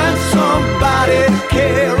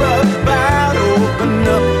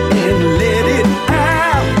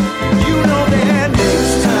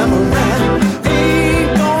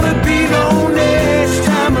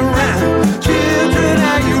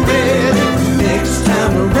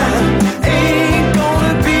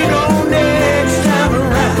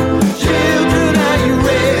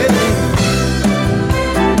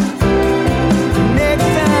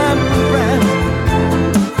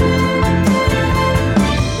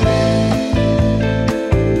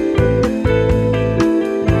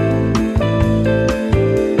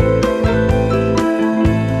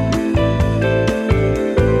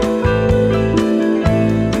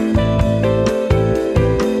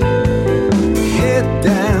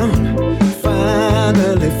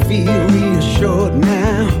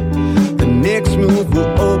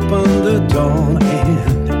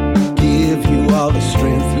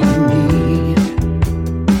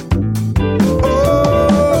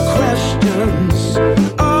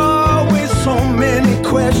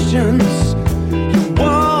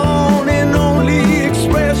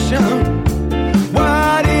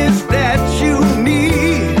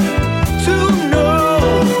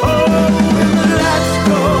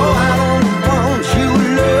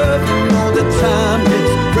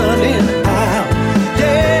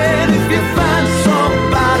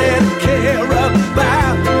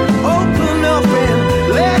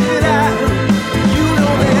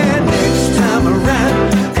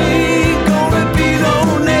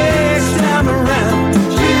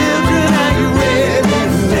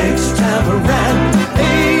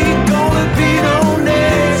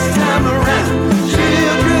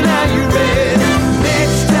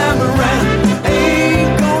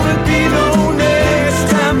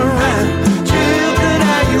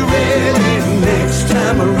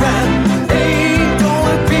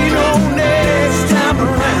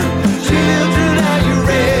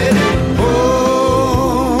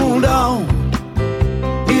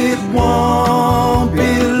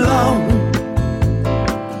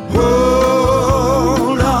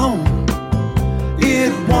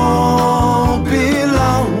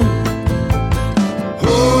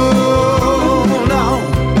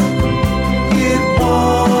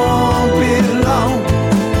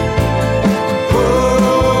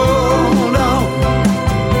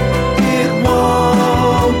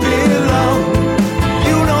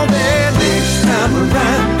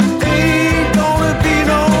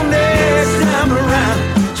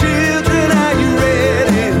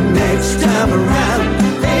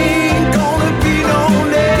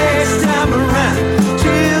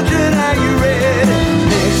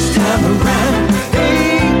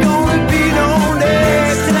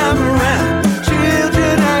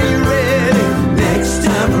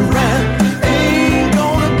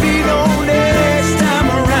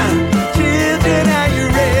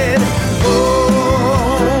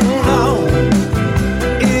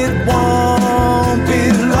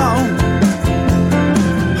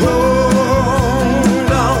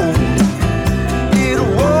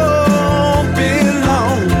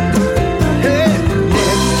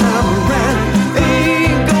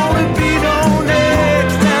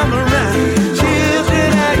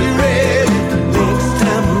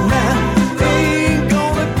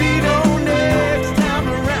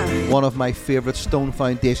my favourite Stone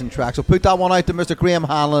Foundation tracks. I'll put that one out to Mr. Graham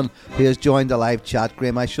Hanlon, who has joined the live chat.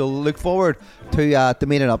 Graham, I shall look forward to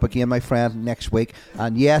meeting up again, my friend, next week.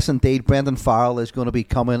 And yes, indeed, Brendan Farrell is going to be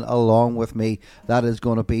coming along with me. That is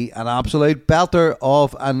going to be an absolute belter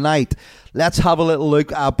of a night. Let's have a little look.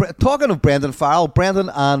 Talking of Brendan Farrell,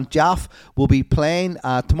 Brendan and Jaff will be playing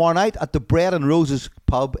tomorrow night at the Bread and Roses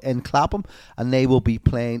pub in Clapham, and they will be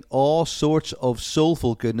playing all sorts of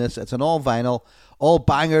soulful goodness. It's an all vinyl, all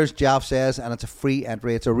bangers, Jaff says, and it's a free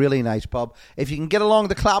entry. It's a really nice pub. If you can get along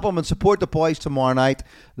to Clapham and support the boys tomorrow night,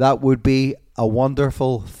 that would be a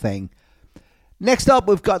wonderful thing. Next up,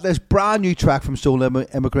 we've got this brand new track from Soul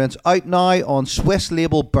Immigrants, out now on Swiss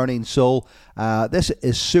label Burning Soul. This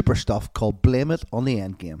is super stuff called Blame It on the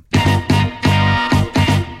Endgame.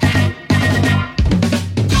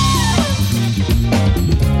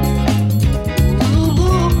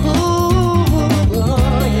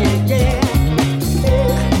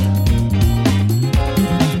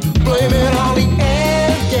 Blame it on the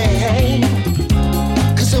endgame,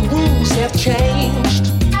 'cause the rules have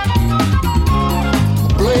changed.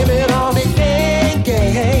 Blame it on the end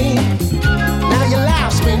game. Now your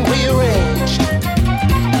life's been rearranged.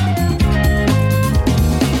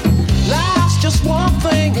 Life's just one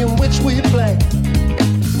thing in which we play.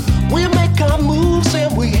 We make our moves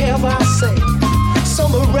and we have our say.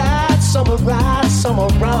 Some are right, some are right, some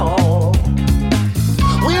are wrong.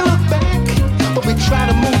 We look back, but we try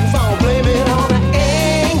to move on. Blame it on the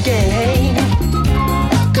end game,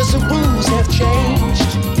 'cause the rules have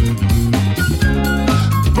changed.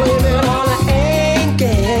 Blame it on the end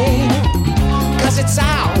game, 'cause it's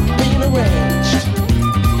all been arranged.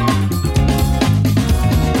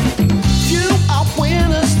 Few are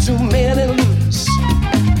winners, too many lose.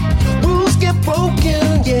 Rules get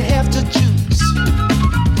broken, you have to choose.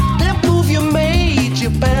 That move you made,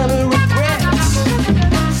 you're bound to regret.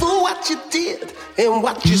 For what you did and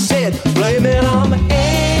what you said. Blame it on the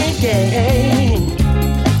end game,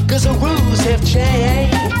 'cause the rules have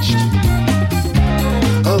changed.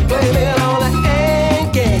 Oh, blame it on the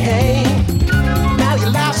end game. Now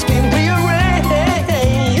your life's been rearranged,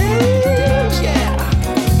 yeah.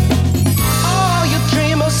 All you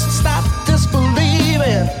dreamers stop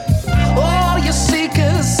disbelieving. All you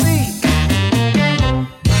seekers seek.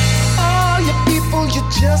 All you people, you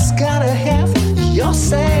just gotta have your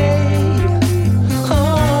say.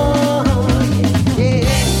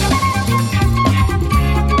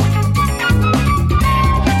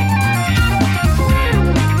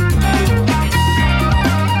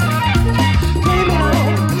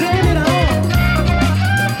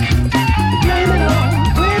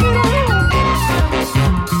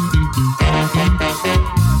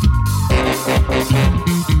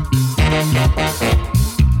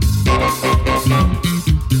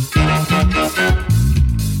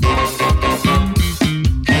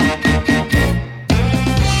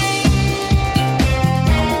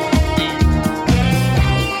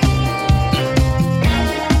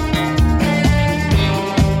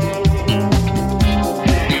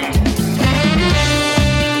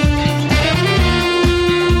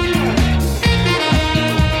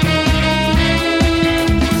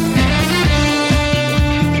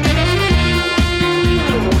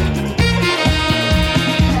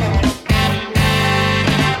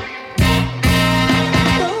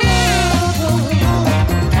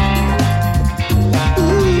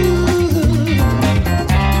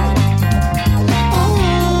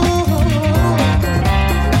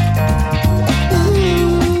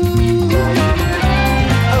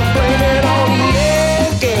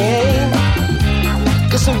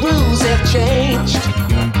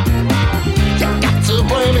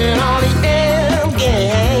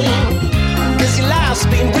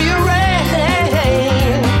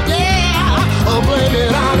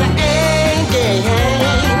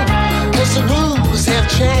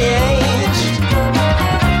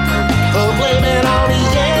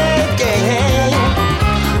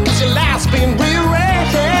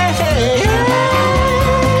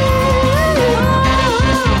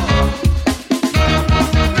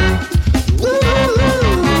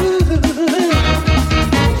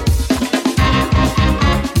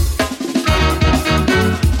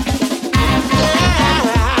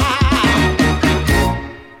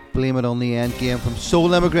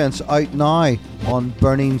 Soul Immigrants, out now on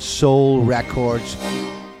Burning Soul Records.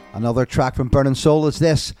 Another track from Burning Soul is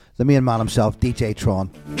this, the main man himself, DJ Tron.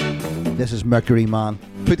 This is Mercury Man.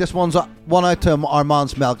 Put this one out to Armand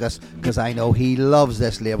Smelkus, because I know he loves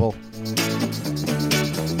this label.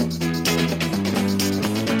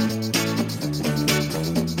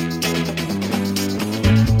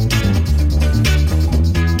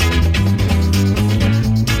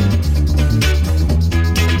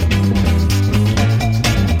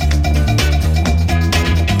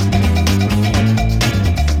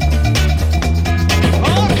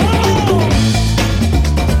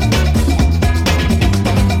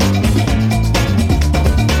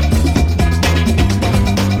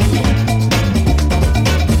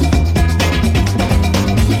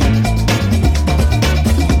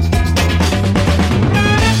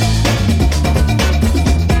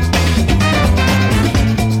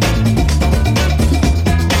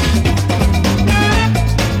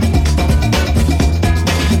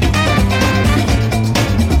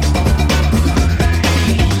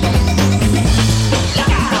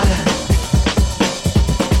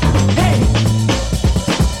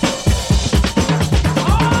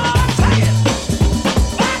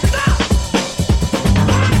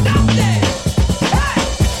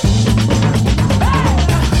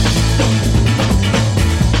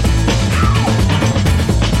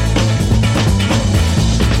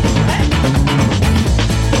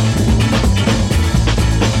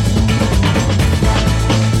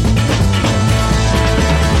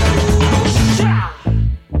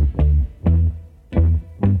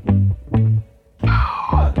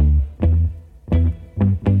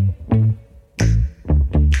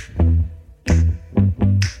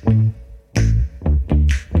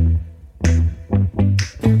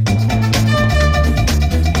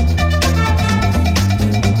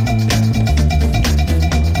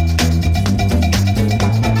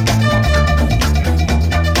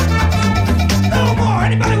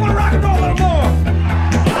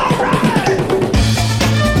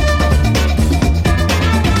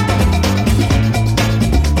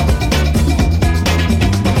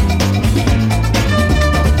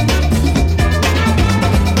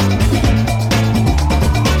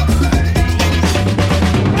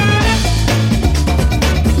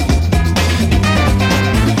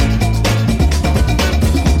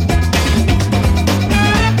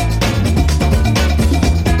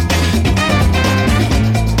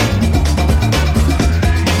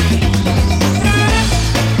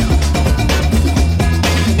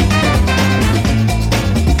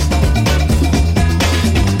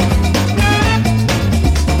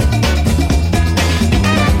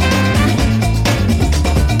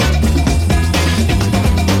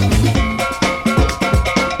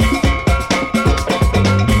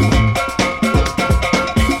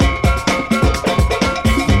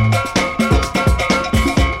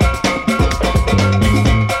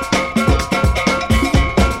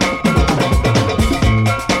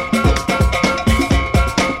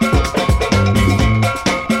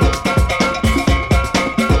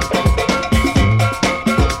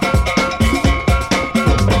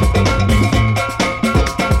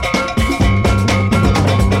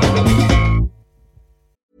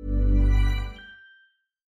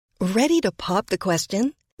 pop the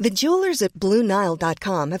question? The jewelers at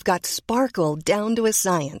BlueNile.com have got sparkle down to a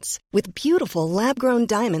science with beautiful lab-grown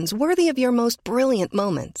diamonds worthy of your most brilliant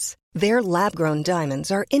moments. Their lab-grown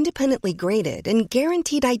diamonds are independently graded and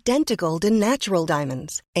guaranteed identical to natural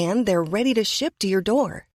diamonds, and they're ready to ship to your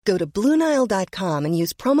door. Go to BlueNile.com and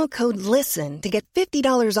use promo code LISTEN to get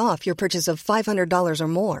 $50 off your purchase of $500 or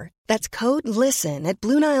more. That's code LISTEN at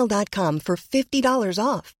BlueNile.com for $50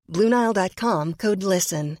 off. BlueNile.com, code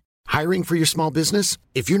LISTEN. Hiring for your small business?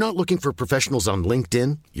 If you're not looking for professionals on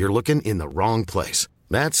LinkedIn, you're looking in the wrong place.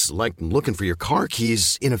 That's like looking for your car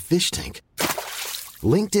keys in a fish tank.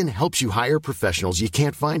 LinkedIn helps you hire professionals you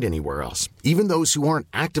can't find anywhere else, even those who aren't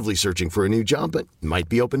actively searching for a new job but might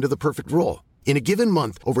be open to the perfect role. In a given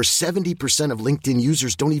month, over 70% of LinkedIn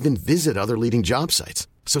users don't even visit other leading job sites.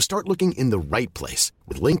 So start looking in the right place.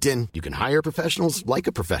 With LinkedIn, you can hire professionals like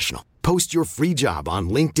a professional. Post your free job on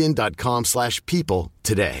linkedin.com/people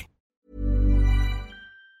today.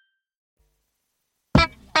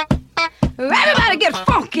 Everybody get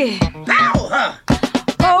funky.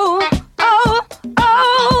 Oh, oh,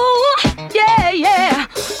 oh, yeah, yeah.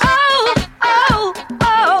 Oh, oh,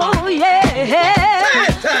 oh, yeah.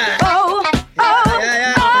 Oh, oh,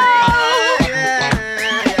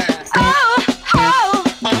 oh,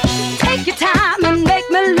 take your time and make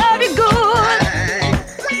me love you good.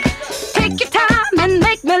 Take your time and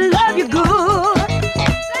make me love you good.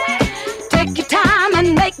 Take your time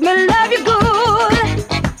and make me love you good.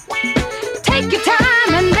 Take your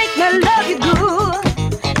time and make me love you good.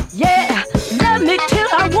 Yeah, love me till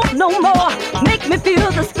I want no more. Make me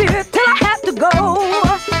feel the spirit till I have to go.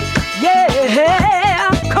 Yeah,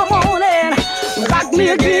 come on and rock me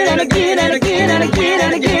again and again and again and again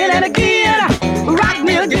and again and again. Rock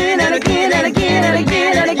me again and again and again and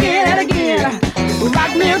again and again and again.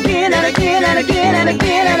 Rock me again and again and again and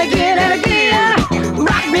again and again and again.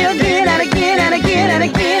 Rock me again and again and again and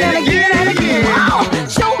again and again and again. Oh,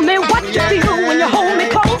 show me what you feel when you hold me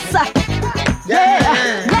closer.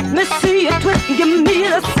 Yeah, let me see you twist and give me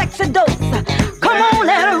the sexy dose. Come on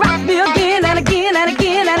and rock me again and again and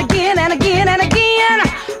again and again and again and again.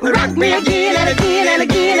 Rock me again and again and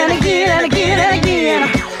again and again and again and again.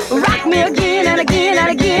 Rock me again and again and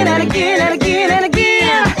again and again and again and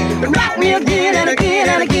again. Rock me again and again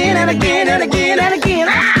and again and again and again and again.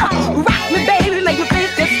 Rock me, baby, make your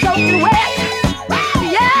face get soaking wet.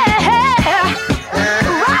 Yeah,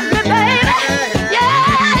 rock me, baby. Yeah,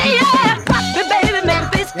 yeah, rock me, baby, make your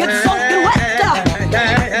face get soaking wet.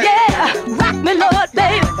 Yeah, rock me, Lord,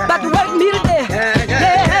 baby, about to work me today.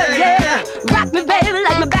 Yeah, yeah, rock me, baby,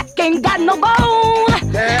 like my back ain't got no bone.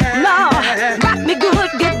 No, rock me good,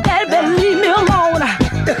 get that, baby, leave me alone.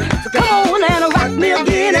 So come on and rock me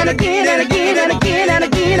again and again and again and again and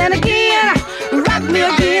again and again. Rock me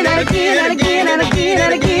again and again and again and again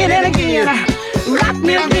and again and again. Rock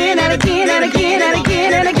me again and again and again and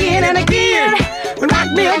again and again and again. Rock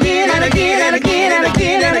me again and again and again and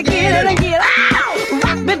again and again and again.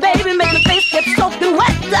 Rock me, baby, make my face get soaking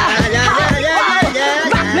wet.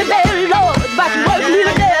 Rock me, baby, Lord, about to work me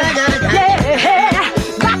to death. Yeah,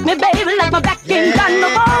 rock me, baby, like my back ain't got no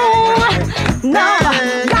bone. No,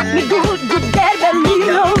 rock me good, good, daddy, leave me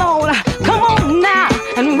alone. Come on now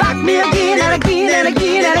and rock me again and again and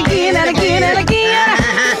again and again and again and again.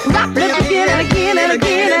 Rock me again and again and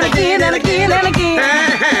again and again and again and again.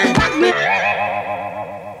 Rock me.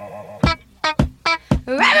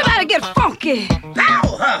 Everybody get funky.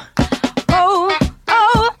 Oh,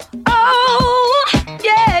 oh, oh,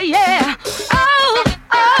 yeah, yeah. Oh,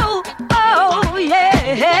 oh, oh, yeah.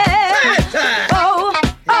 Oh,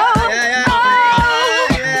 oh,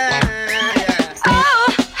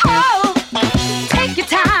 oh, take your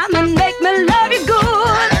time and make me love you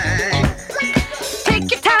good.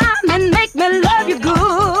 Take your time and make me love you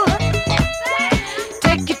good.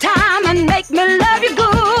 Take your time and make me love you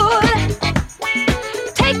good.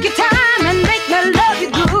 Take your time and make me love you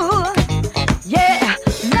good. Yeah,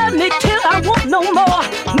 love me till I want no more.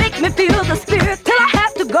 Make me feel the spirit till I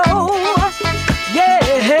have to go.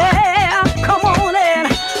 Yeah, come on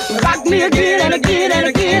and rock me again and again and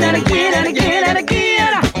again and again and again and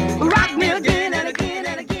again. Rock me again and again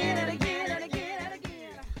and again and again and again and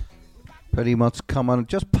again. Pretty much coming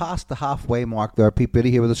just past the halfway mark there. Pete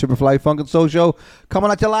Brady here with the Superfly Funk and Soul Show,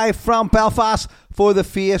 coming at you live from Belfast for the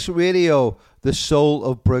Face Radio. the soul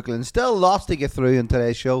of Brooklyn. Still lots to get through in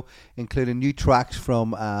today's show, including new tracks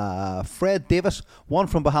from Fred Davis, one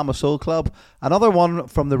from Bahama Soul Club, another one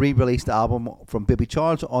from the re-released album from Baby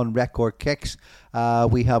Charles on Record Kicks.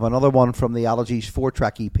 We have another one from the Allergies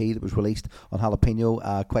 4-track EP that was released on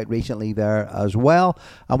Jalapeno quite recently there as well.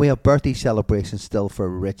 And we have birthday celebrations still for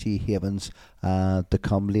Richie Havens to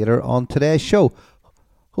come later on today's show.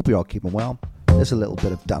 Hope you're all keeping well. There's a little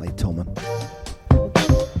bit of Danny Tillman.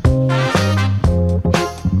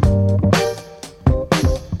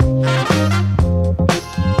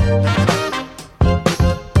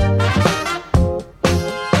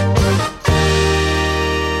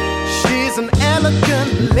 She's an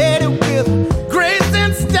elegant lady with grace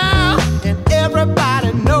and style, and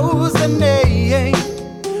everybody knows her name.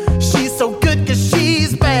 She's so good 'cause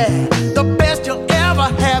she's bad, the best you'll ever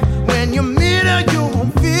have. When you meet her, you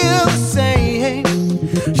won't feel the same.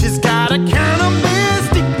 She's got a kind of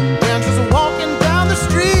mystic when she's walking down the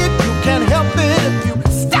street. You can't help it if you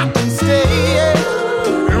stop and stay.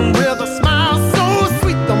 And with a smile so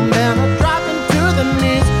sweet, the man will drop into the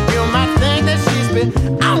knees. You might think that she's been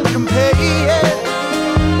out compared,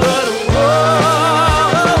 but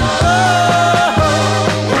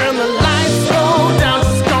when the lights go down,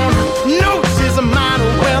 she's gonna know she's a mine.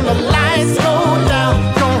 When the lights go down,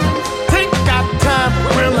 gonna take our time.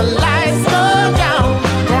 When the lights go down,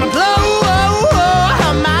 gonna blow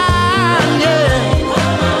her mind, yeah.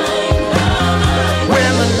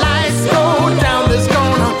 When the lights go down, there's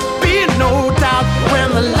gonna be no doubt. When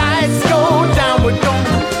the lights go down, we're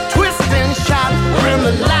gonna twist and shout. When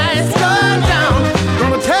the lights go down,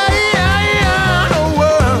 gonna tell you the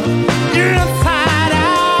world inside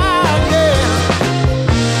out, yeah.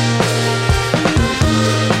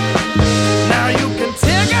 Now you can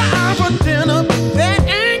take her out for dinner, but that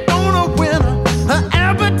ain't gonna win her. Her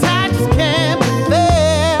appetite just can't be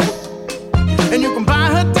there. And you can buy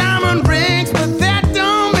her diamond rings, but that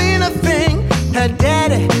don't mean a thing. Her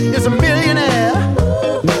daddy is a millionaire.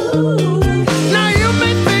 Now you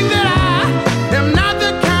may think that I am not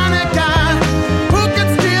the kind of guy who can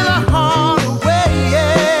steal a heart away,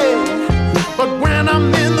 yeah. But when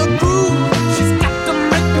I'm in the groove, she's got to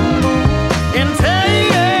make a move and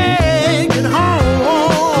take it home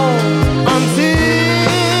until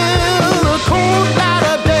the cold light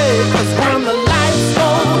of day. 'Cause when the lights go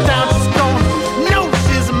down, she's gonna know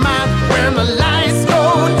she's mine. When the lights go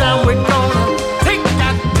down, we're gonna take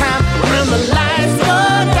our time. When the lights go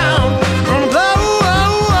down, gonna blow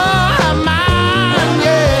her mind,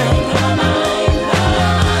 yeah.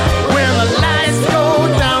 When the lights go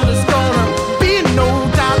down, there's gonna be no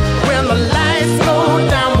doubt. When the lights go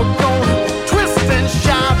down, we're gonna twist and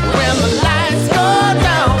shout. When the lights go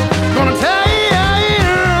down, gonna tell you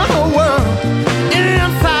the world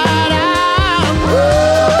inside out.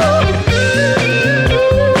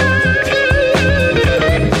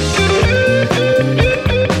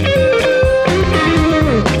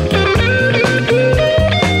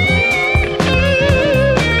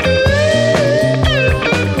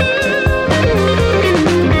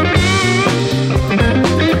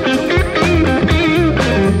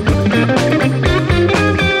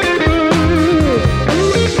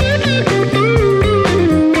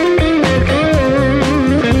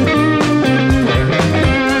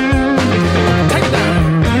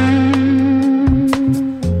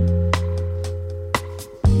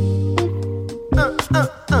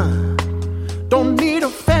 Don't need a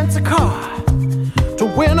fancy car to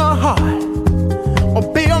win her heart, or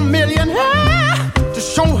be a millionaire to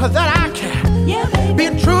show her that I care. Be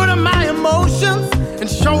true to my emotions and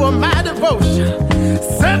show her my devotion.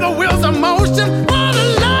 Set the wheels of motion for the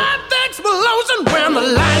love explosion. When the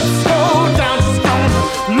lights go down, she's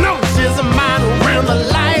gonna know she's a mine. When the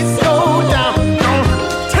lights go down, gonna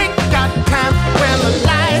take our time. When the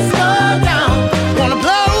lights go down, gonna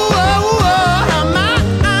blow her mind,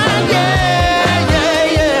 yeah, yeah,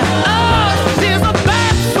 yeah. Oh, she's a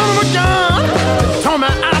bad son of a gun. Told me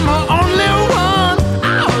I'm her only one.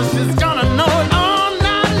 Oh, she's gonna know it all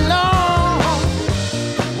night long.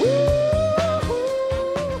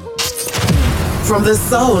 From the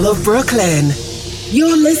soul of Brooklyn,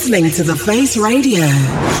 you're listening to The Face Radio.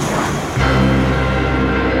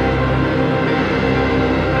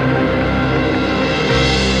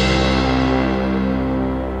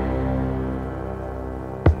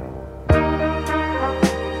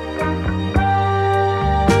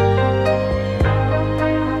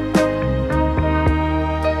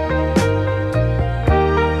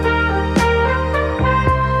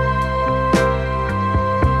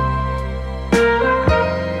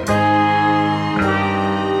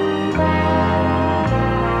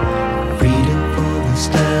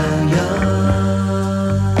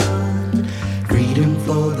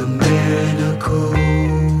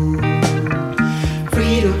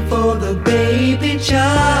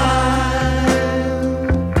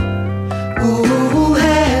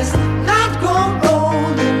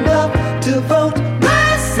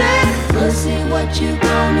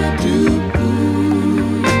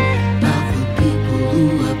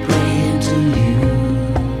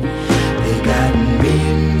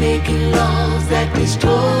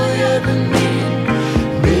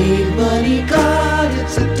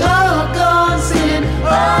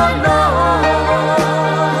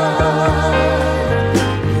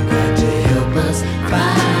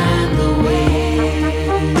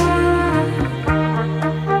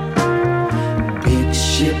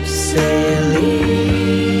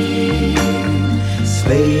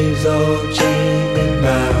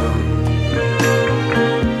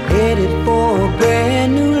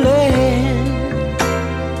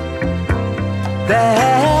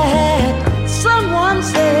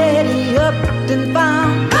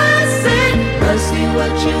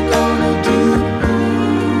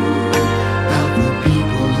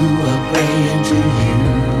 praying to you.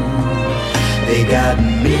 They got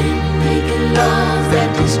men making laws that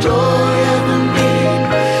destroy other men.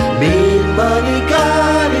 Made money,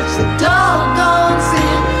 God, it's a doggone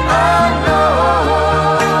sin. Oh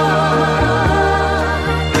Lord,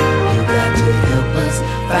 you got to help us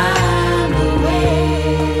find a way.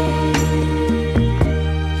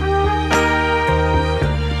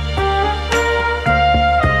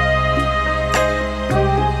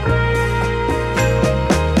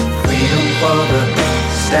 Freedom for the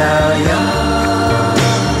stallion,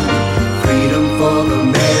 freedom for the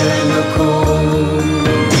mare and the colt,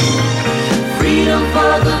 freedom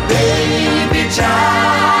for the baby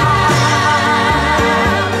child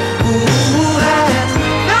who has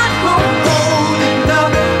not grown old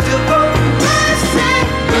enough to vote. Mercy,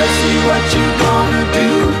 mercy, what you gonna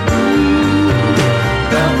do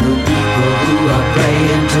about the people who are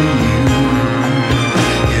praying to you?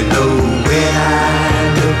 You know, when I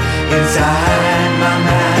look inside my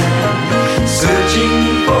mind, searching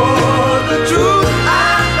for the truth, I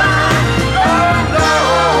find, oh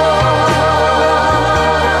Lord,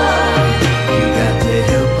 you got to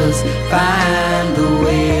help us find the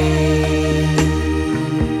way.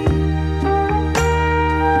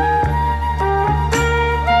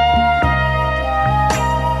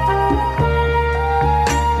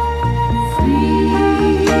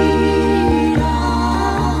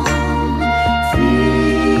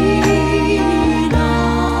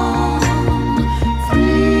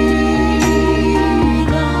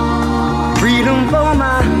 Freedom for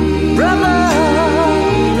my brother,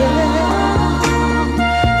 yeah.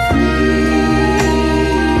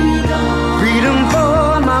 Freedom for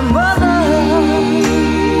my mother,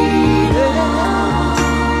 yeah.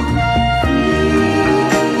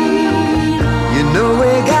 You know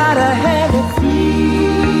we gotta have it.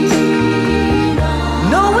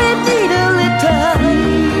 No, we need a little.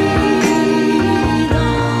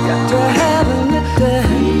 Got to have a little.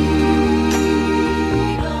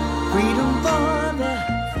 Freedom for the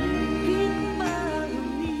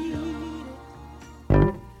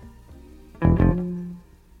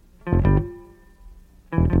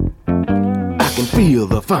I can feel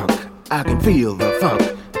the funk. I can feel the funk.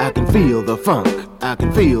 I can feel the funk. I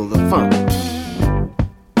can feel the funk.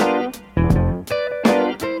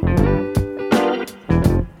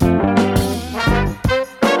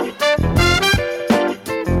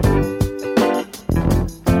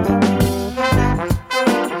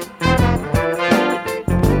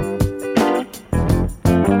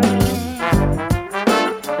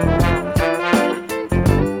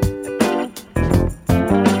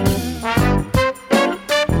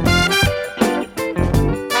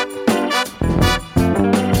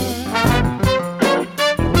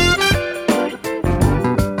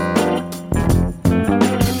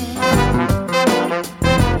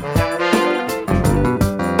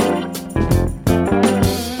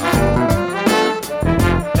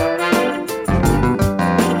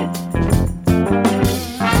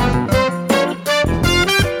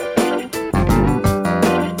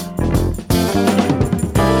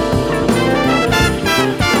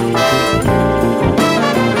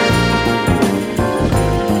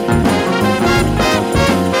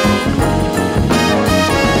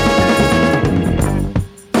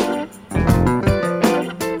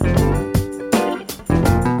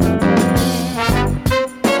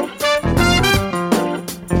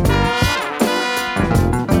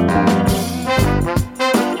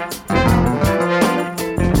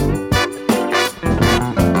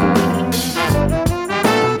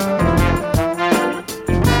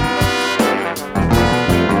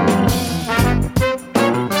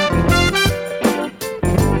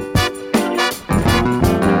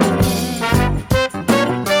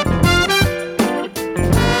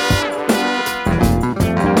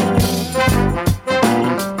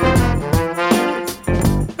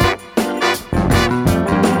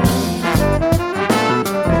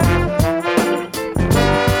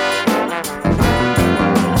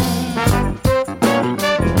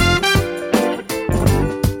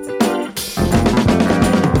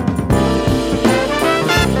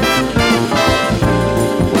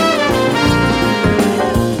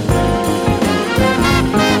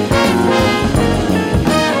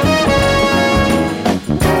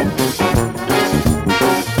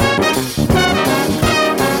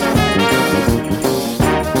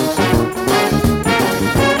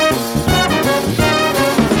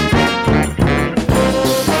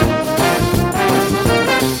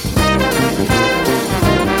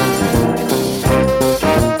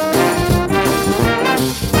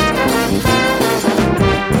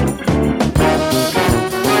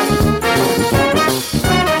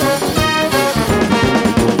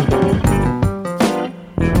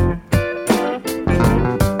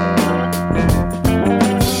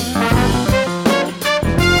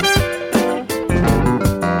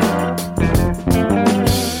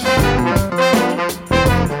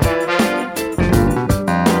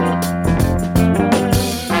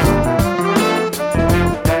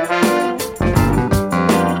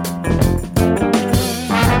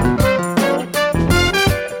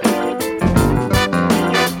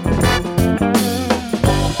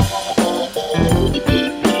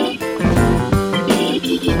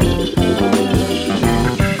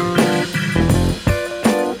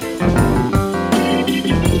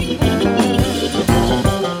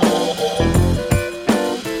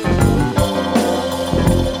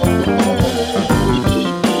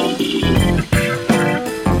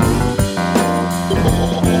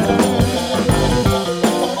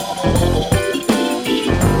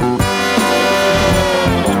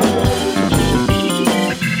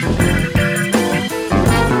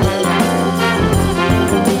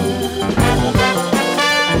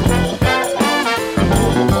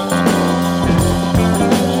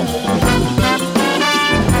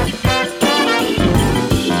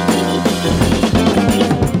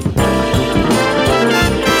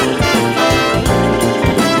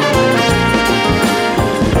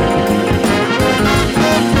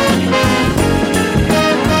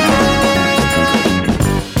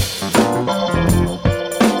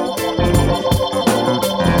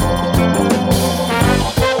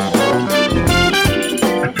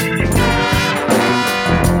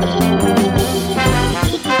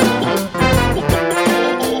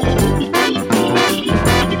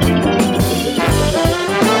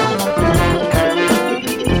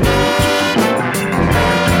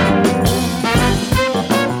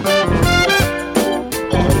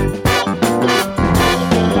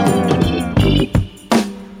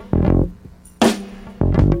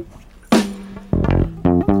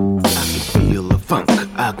 funk.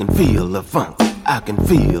 I can feel the funk. I can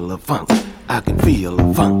feel the funk. I can feel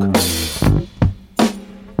the funk.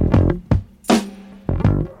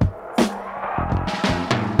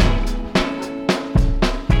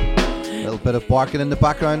 A little bit of barking in the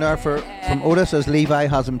background there from Otis as Levi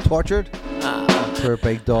has him tortured. Poor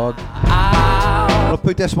big dog. I'm going to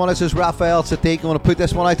put this one, this is Raphael Sadiq. I'm going to put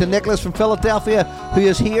this one out to Nicholas from Philadelphia, who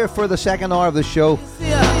is here for the second hour of the show.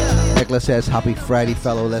 Nicholas says, happy Friday,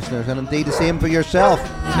 fellow listeners, and indeed the same for yourself.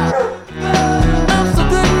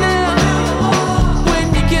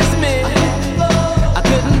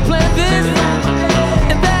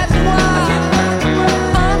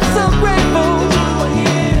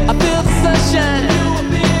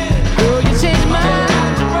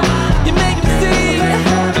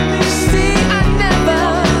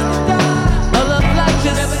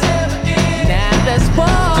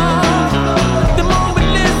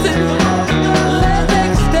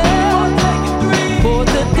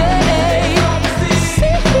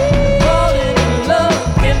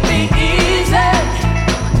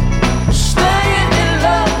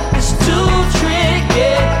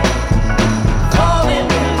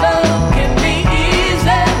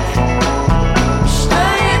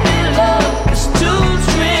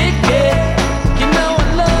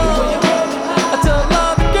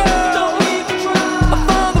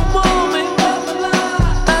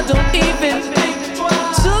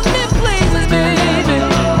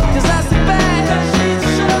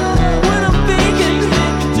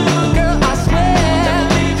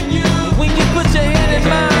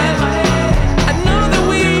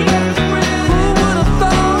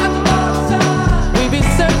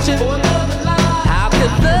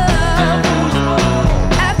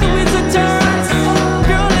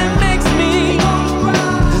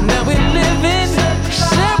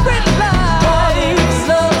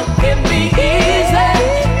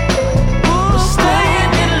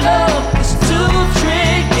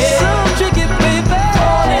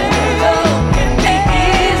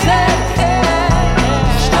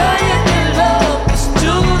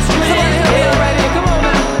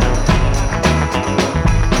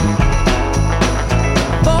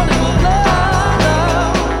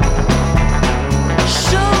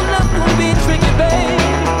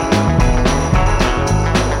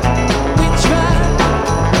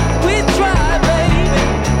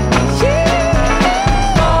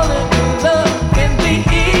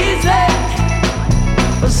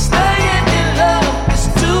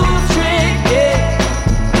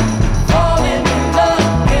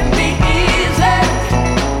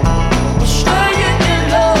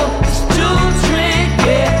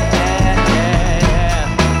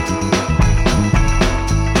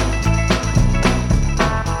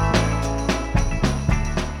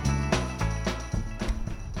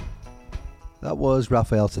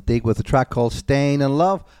 Raphael Sadiq with a track called Staying in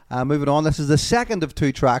Love. Moving on, this is the second of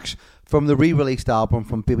two tracks from the re-released album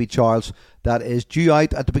from Baby Charles that is due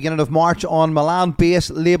out at the beginning of March on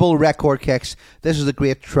Milan-based label Record Kicks. This is a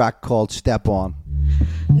great track called Step On.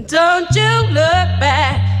 Don't you look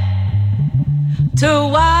back to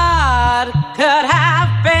what could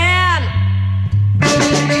have been.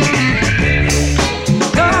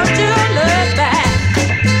 Don't you look back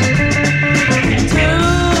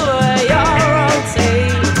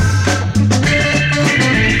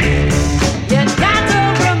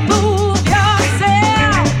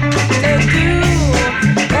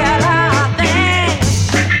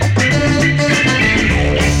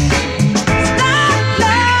Stop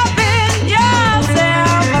loving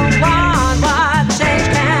yourself and want what change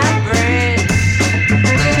can bring.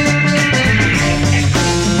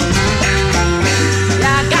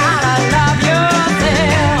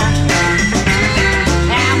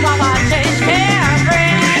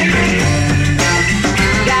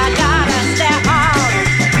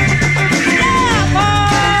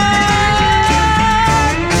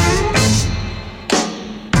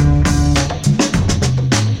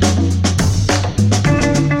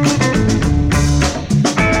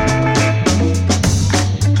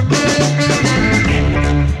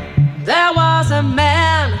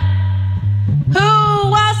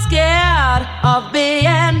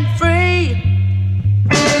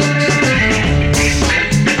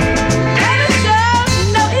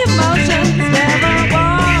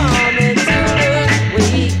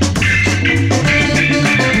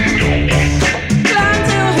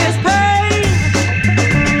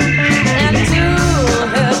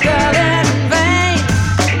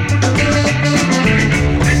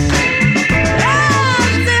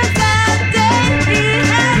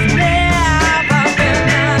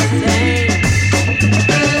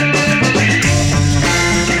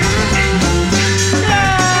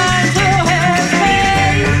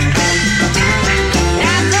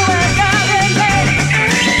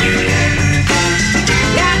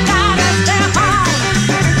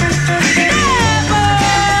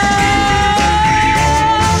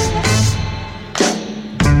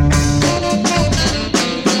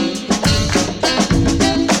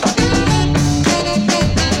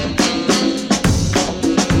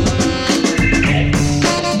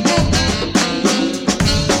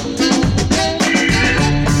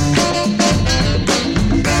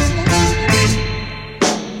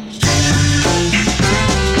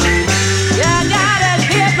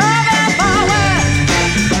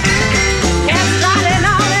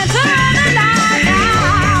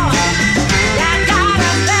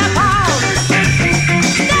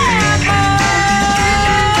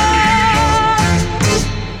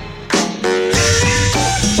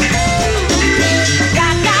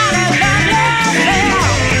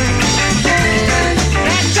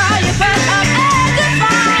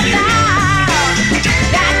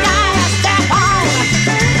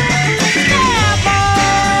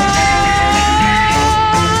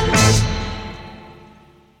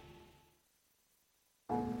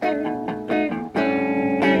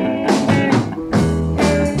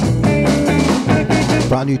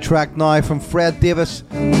 Brand new track now from Fred Davis.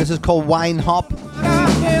 This is called Wine Hop.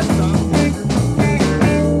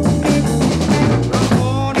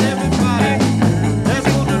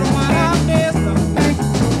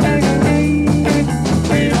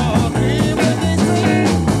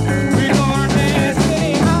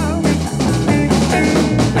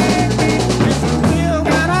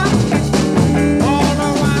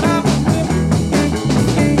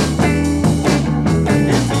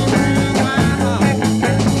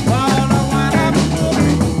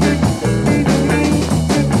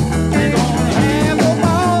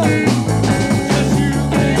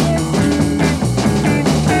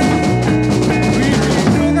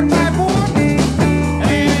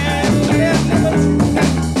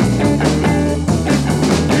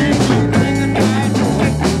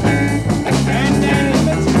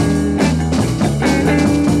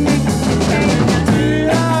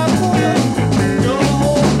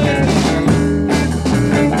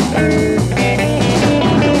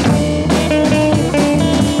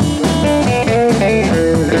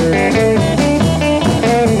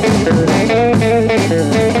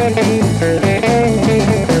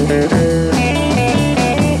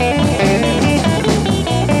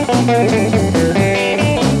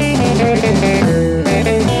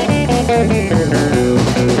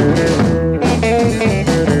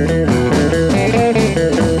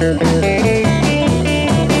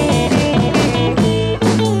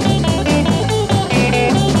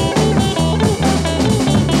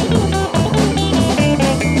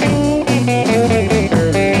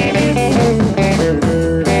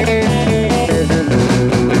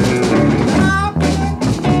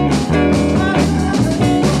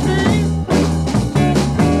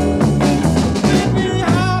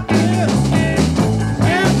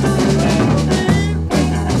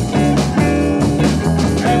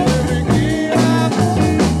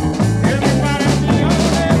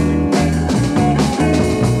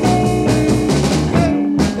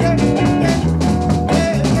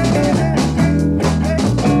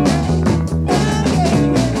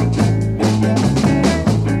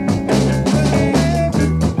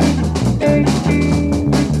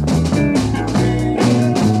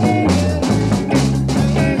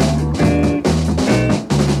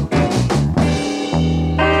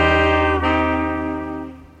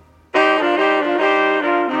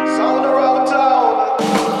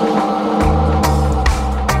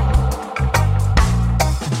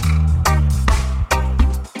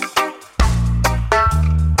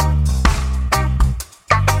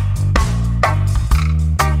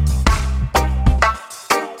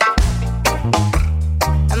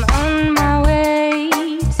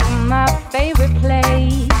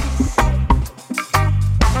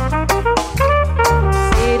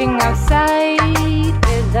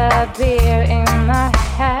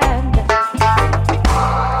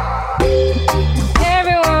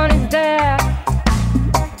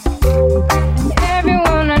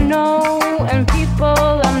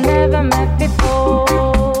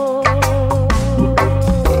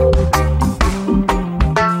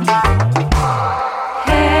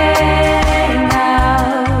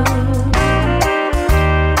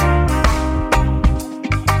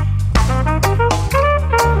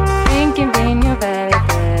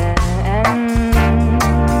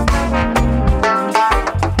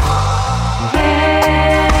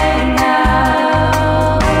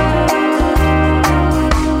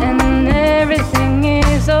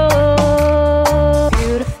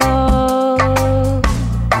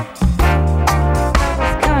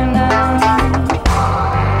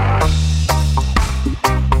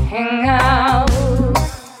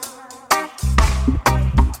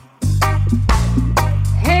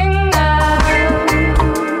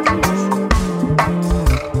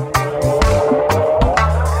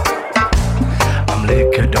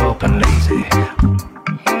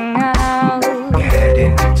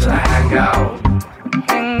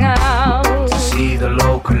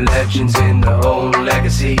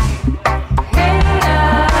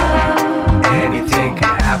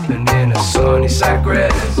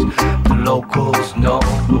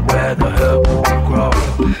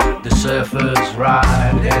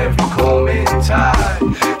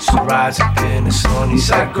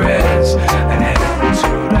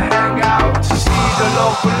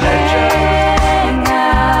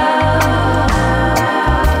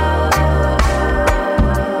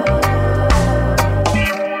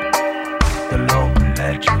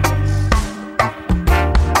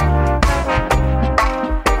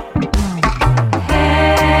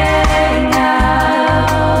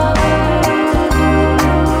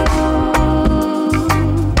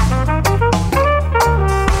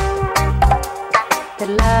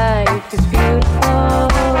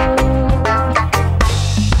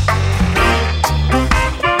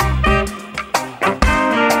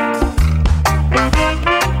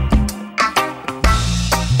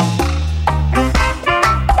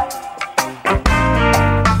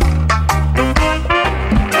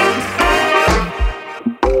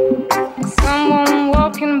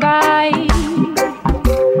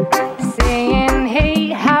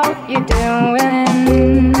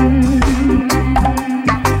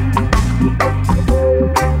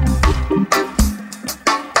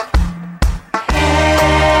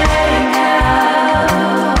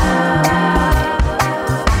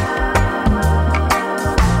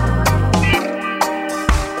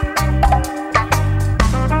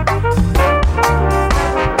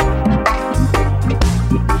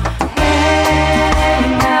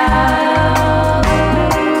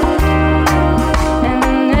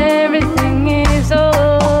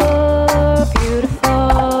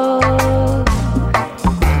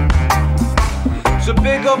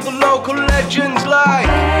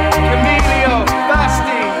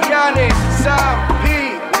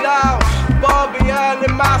 Carmen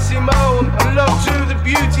and Massimo, and love to the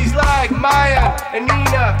beauties like Maya and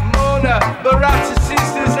Nina, Mona, Baratta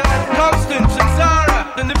sisters, and Constance and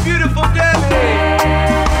Zara, and the beautiful Demi.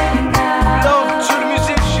 Love to the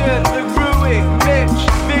musicians, the Rui, Mitch,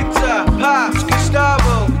 Victor, Paps,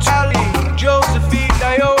 Gustavo, Charlie, Josephine,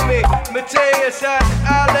 Naomi, Mateus, and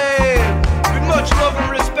Ali. With much love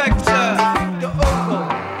and respect to the uncle.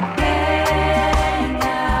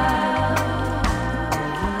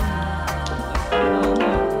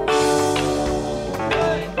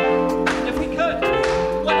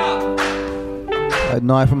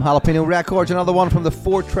 Now from Jalapeno Records, another one from the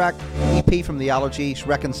 4-track EP from the Allergies,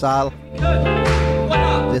 Reconcile.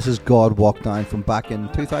 This is God Walk Down from back in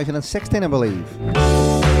 2016, I believe. 1,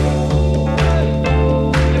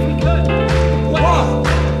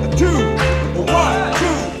 2, 1, 2,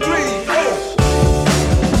 3, 4.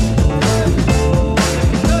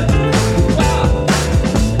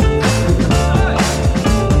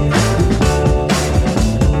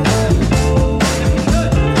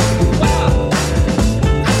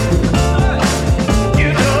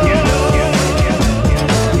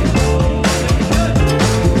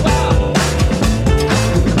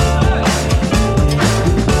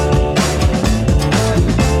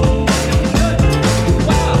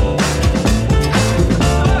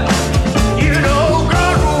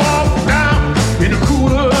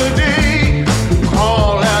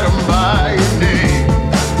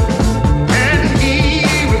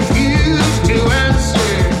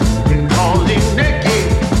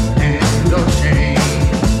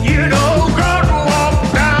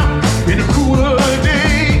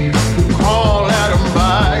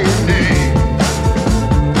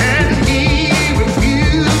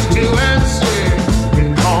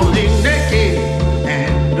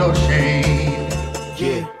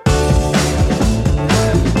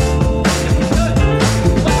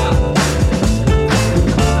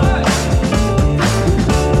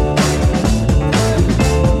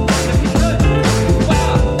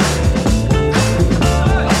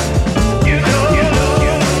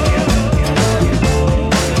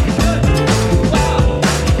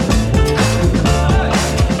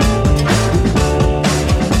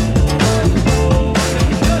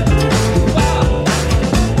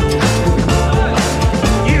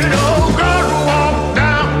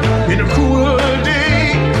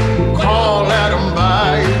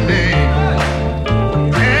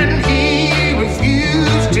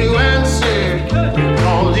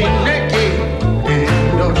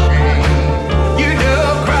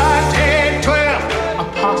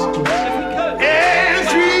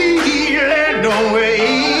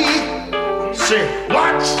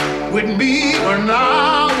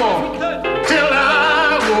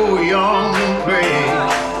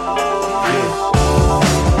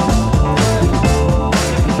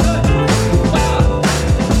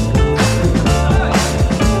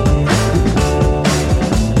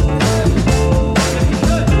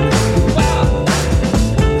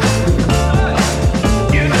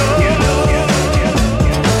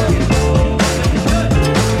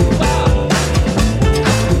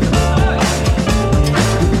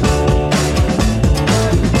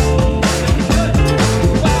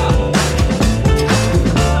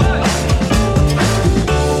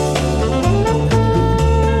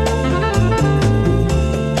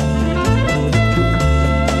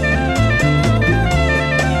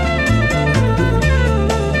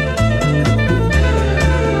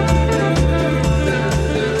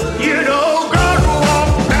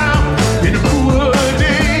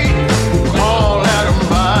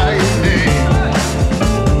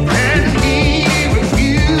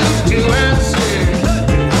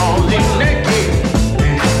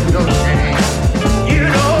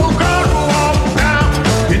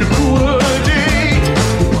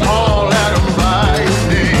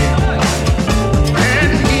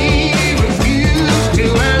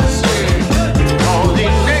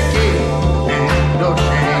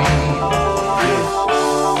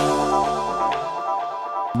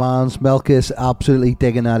 Milk is absolutely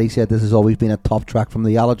digging that. He said this has always been a top track from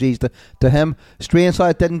the Allergies to him. Strange how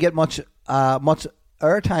it didn't get much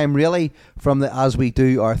airtime really from the As We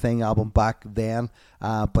Do Our Thing album back then,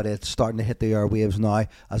 but it's starting to hit the airwaves now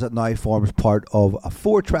as it now forms part of a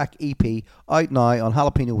 4-track EP out now on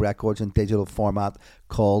Jalapeno Records in digital format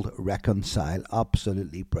called Reconcile.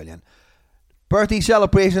 Absolutely brilliant. Birthday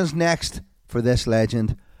celebrations next for this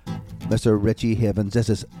legend, Mr. Richie Havens. This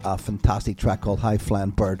is a fantastic track called High Flying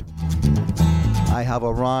Bird. I have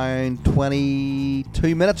around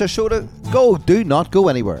 22 minutes or so to go. Do not go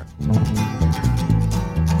anywhere.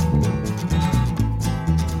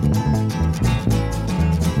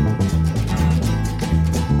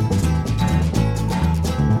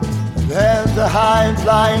 there's a high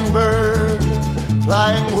flying bird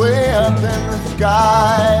flying way up in the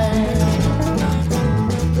sky.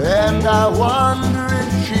 And I wonder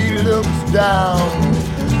if she looks down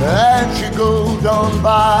as she goes on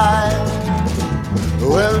by.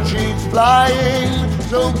 Well, she's flying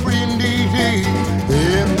so free and easy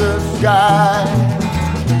in the sky.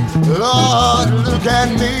 Lord, look at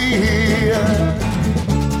me.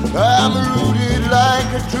 I'm rooted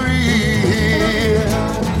like a tree.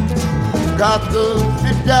 Got to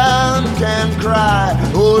sit down, can't cry.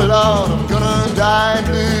 Oh Lord, I'm gonna die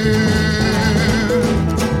blue.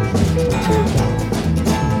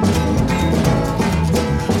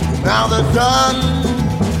 Now the sun,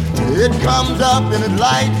 it comes up and it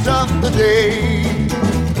lights up the day.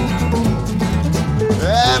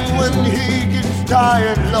 And when he gets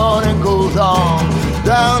tired, Lord, and goes on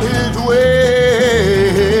down his way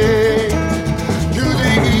to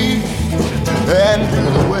the east and to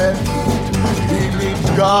the west, he meets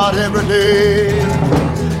God every day.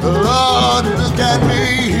 Lord, look at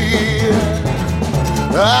me,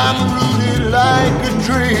 I'm rooted like a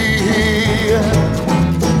tree.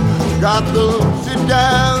 Got to sit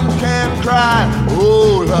down, can't cry.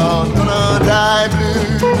 Oh Lord, gonna die blue.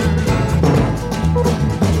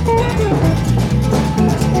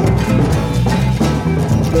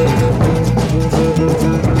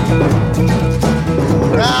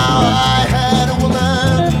 Now I had a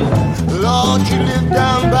woman, Lord, she lived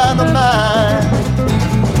down by the mine.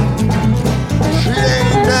 She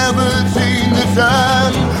ain't never seen the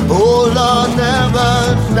sun. Oh Lord,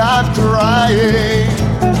 never stopped crying.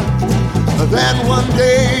 Then one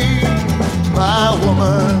day, my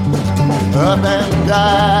woman up and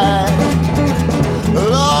died.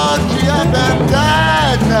 Lord, she up and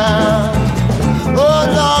died now. Oh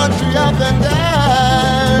Lord, she up and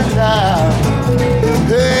died now.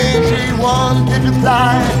 Hey, she wanted to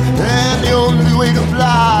fly, and the only way to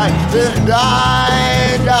fly is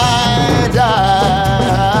die, die, die.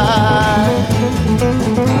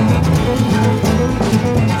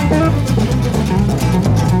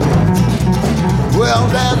 Well,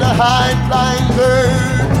 there's a high flying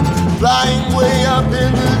bird flying way up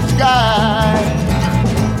in the sky.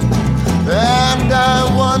 And I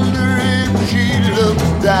wonder if she looks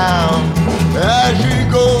down as she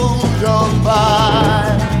goes on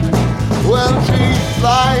by. Well, she's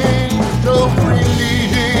flying so freely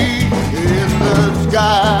in the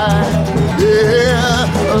sky. Yeah,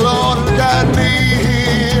 Lord, look at me.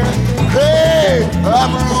 Hey,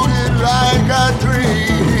 I'm rooted like a tree.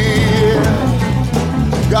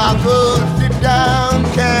 Got to sit down,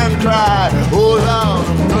 can't cry. Oh Lord,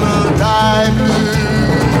 I'm gonna die blue.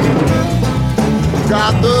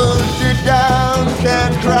 Got to sit down,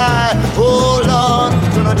 can't cry. Oh Lord, I'm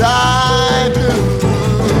gonna die blue.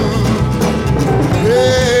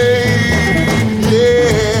 Hey,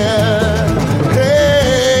 yeah,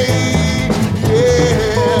 hey,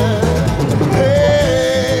 yeah, hey.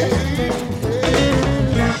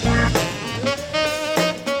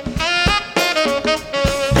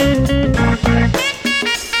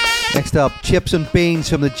 Next up, Chips and Beans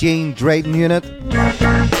from the Gene Drayton unit.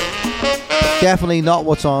 Definitely not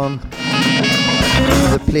what's on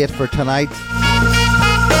the plate for tonight.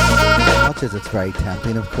 Much as it's very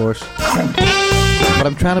tempting, of course. But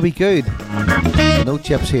I'm trying to be good. No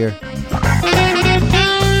chips here.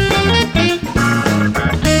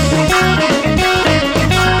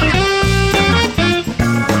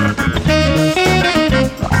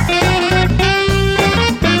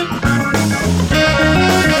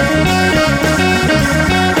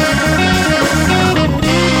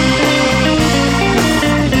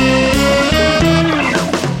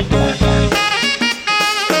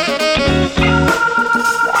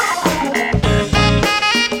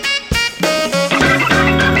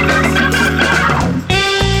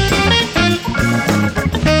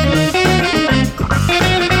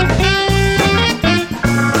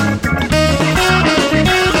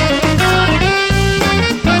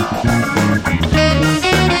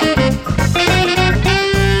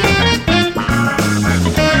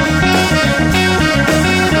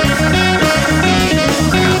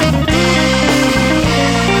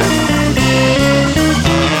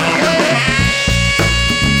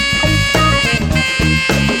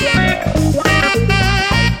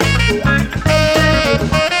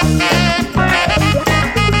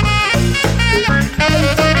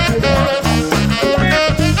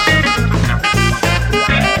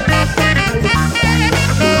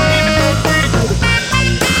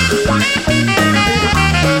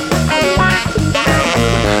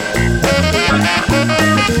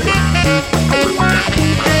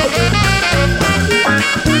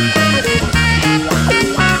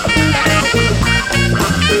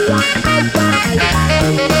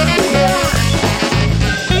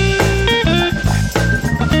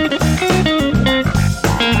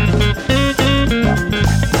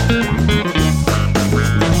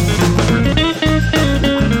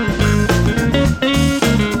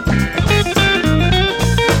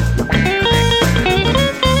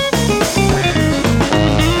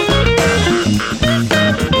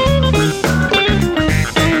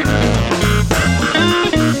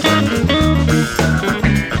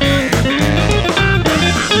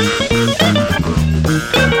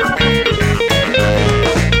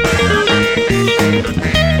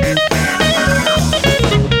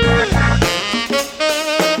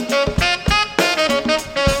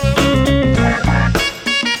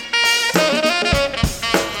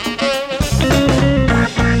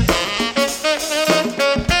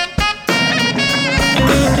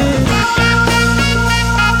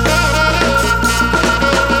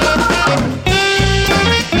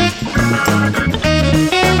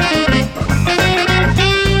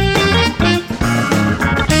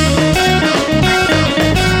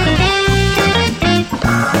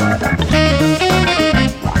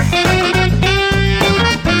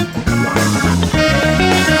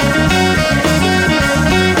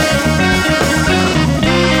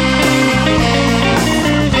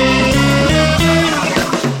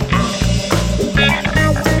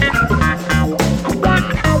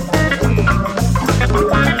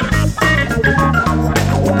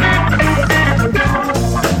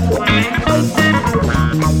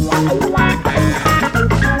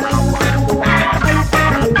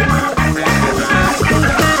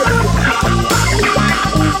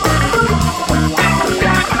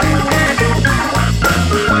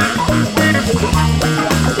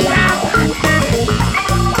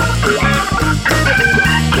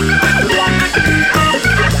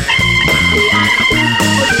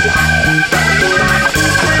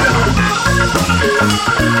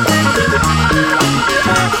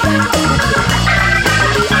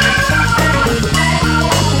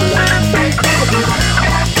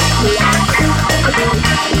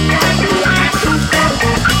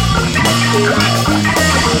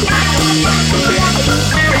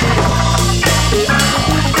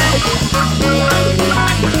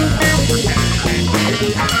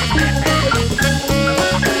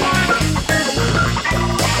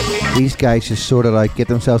 These guys just sort it out, get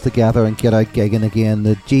themselves together and get out gigging again.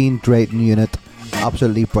 The Gene Drayton Unit,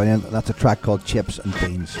 absolutely brilliant. That's a track called Chips and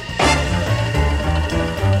Beans.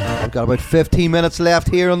 I've got about 15 minutes left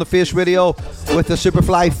here on the Face Radio with the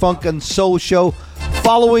Superfly Funk and Soul Show.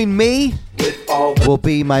 Following me will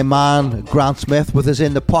be my man Grant Smith with his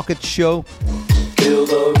In the Pocket show.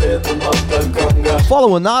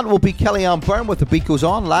 Following that will be Kellyanne Byrne with The Beat Goes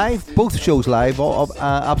On live. Both shows live,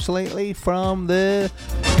 absolutely, from the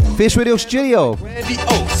Face Radio studio.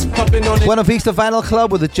 Buena Vista Vinyl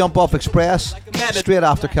Club with the Jump Off Express straight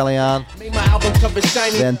after Kellyanne.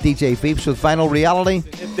 Then DJ Veeps with Vinyl Reality.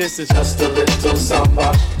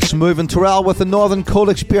 Smooth and Terrell with the Northern Cold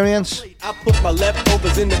Experience.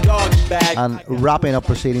 And wrapping up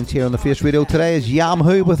proceedings here on the Face Radio today is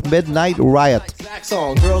Yamhoo with Midnight Riot.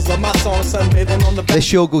 This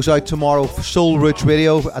show goes out tomorrow for Soul Roots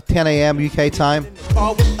Radio at 10 a.m. UK time,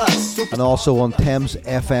 and also on Thames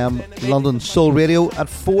FM London Soul Radio at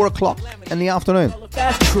 4 o'clock in the afternoon.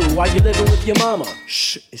 That's true. While you living with your mama?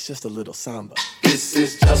 Shh, it's just a little samba. This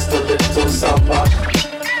is just a little samba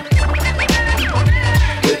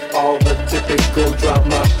with all the typical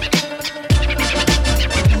drama.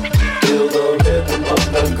 Feel the rhythm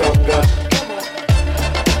of the conga.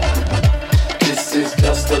 This is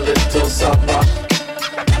just a little samba.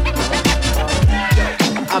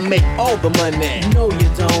 I make all the money. No, you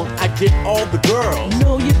don't. I get all the girls.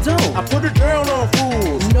 No, you don't. I put it down on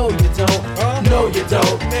fools. No, you don't. No, you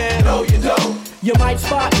don't. Man, no, you don't. You might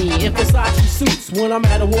spot me in Versace suits when I'm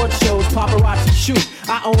at award shows, paparazzi shoot.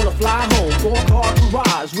 I own a fly home, 4-car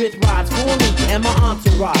garage with rides for me and my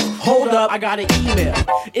entourage. Hold up, I got an email.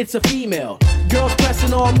 It's a female. Girls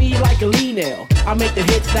pressing on me like a lean nail. I make the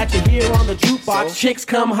hits that you hear on the jukebox. Chicks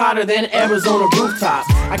come hotter than Arizona rooftops.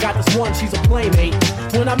 I got this one, she's a playmate.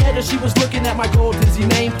 When I met her, she was looking at my gold Disney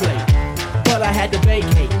nameplate. But I had to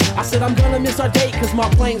vacate. I said I'm gonna miss our date cause my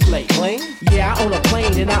plane's late. Plane? Yeah, I own a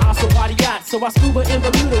plane and I also bought a yacht. So I scuba in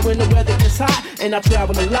Bermuda when the weather gets hot. And I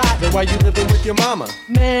travel a lot. Then why you living with your mama?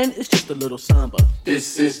 Man, it's just a little samba.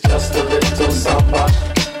 This is just a little samba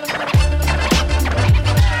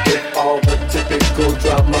with all the typical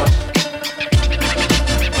drama.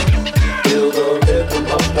 Feel the rhythm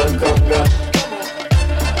of the conga.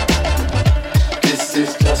 This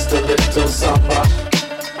is just a little samba.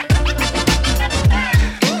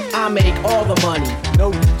 I make all the money.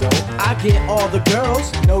 No, you don't. I get all the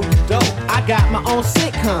girls. No, you don't. I got my own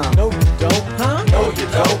sitcom. No, you don't. Huh? No, you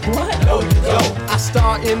don't. What? No, you don't. I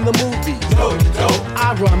star in the movies. No, you don't.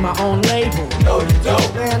 I run my own label. No, you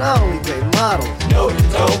don't. Man, I only date models. No, you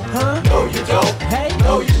don't. Huh? No, you don't. Hey?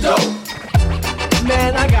 No, you don't.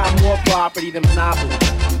 Man, I got more property than Monopoly.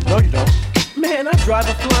 No, you don't. Man, I drive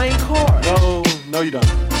a flying car. No, you don't.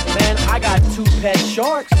 Man, I got 2 pet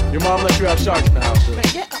sharks. Your mom let you have sharks in the house, too. Man,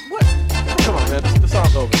 yeah, what? Come on, man. The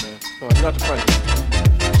song's over, man. Come on, you're not the friend.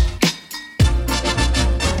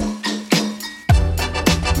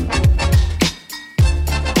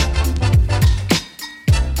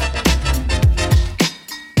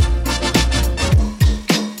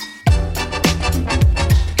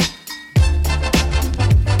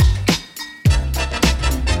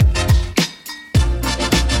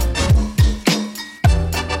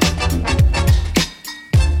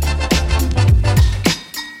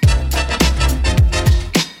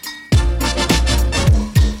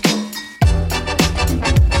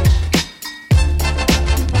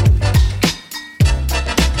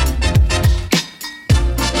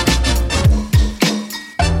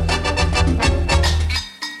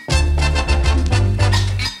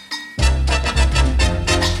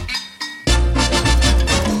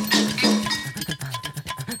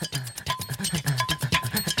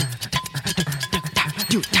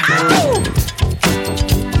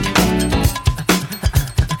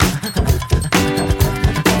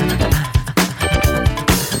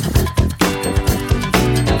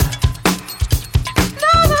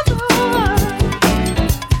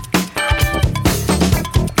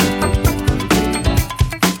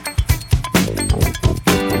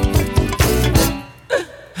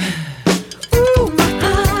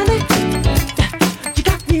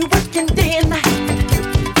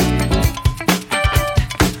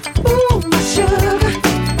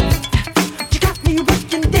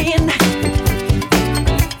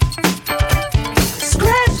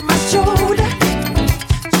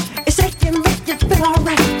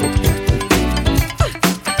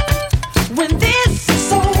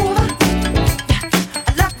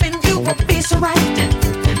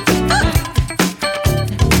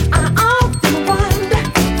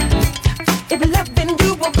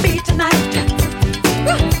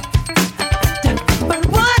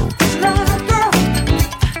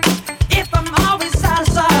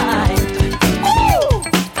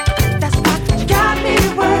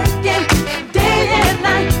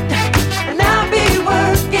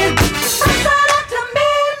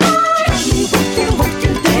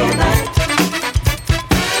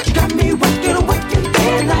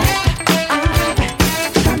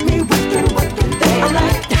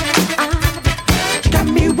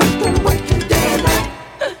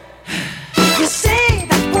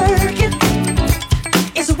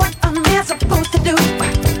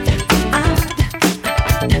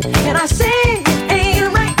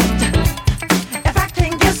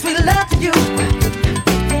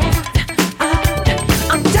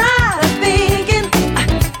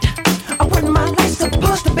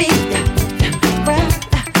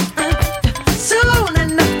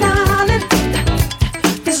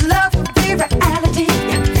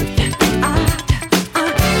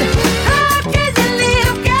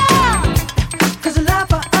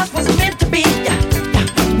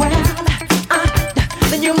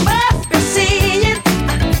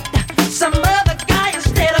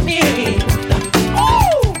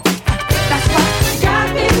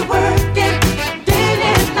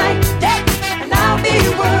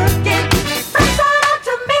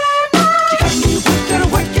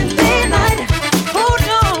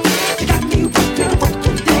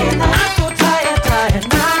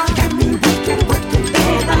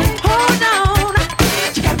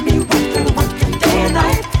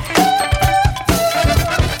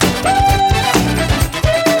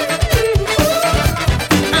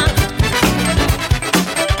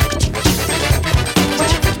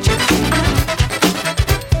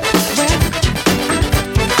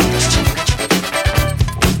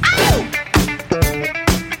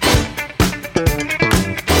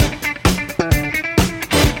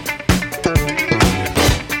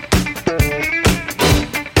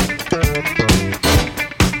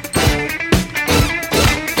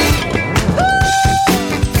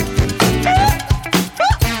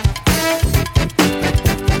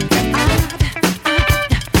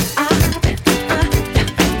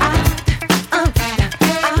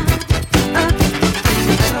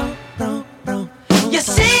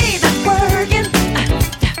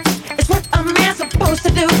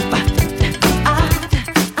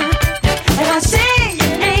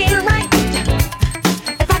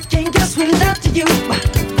 sweet love to you.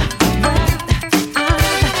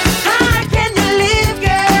 How can you live,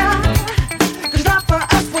 girl? 'Cause love for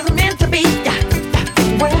us was meant to be.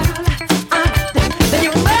 Well, then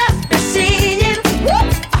you must be seeing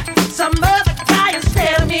some other guy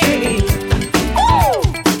instead of me. Ooh,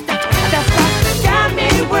 that's what got me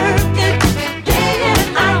working.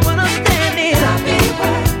 Yeah, I don't wanna stand it. Got me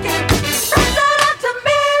working. From sun to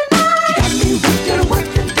midnight. Got me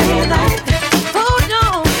working day and night. Oh no,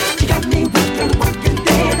 you got me working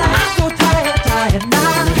day and night. I'm so tired now.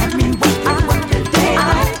 You got me working day and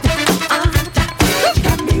night. You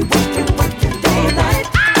got me working day and night.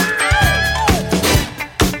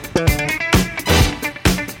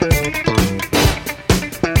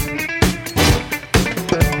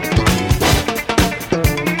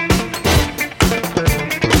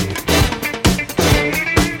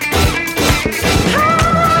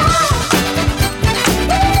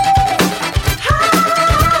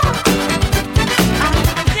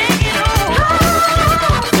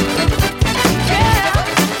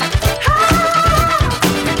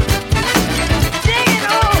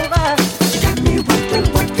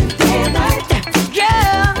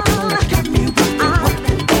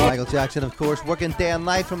 Michael Jackson, of course, working day and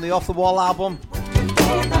night from the Off the Wall album.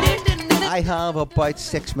 I have about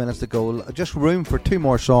 6 minutes to go. Just room for 2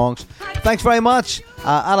 more songs. Thanks very much.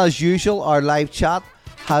 And as usual, our live chat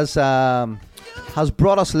has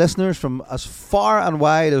brought us listeners from as far and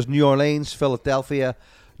wide as New Orleans, Philadelphia,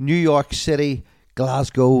 New York City,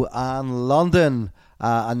 Glasgow, and London.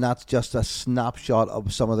 And that's just a snapshot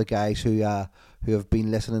of some of the guys who have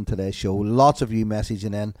been listening to this show. Lots of you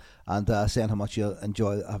messaging in and saying how much you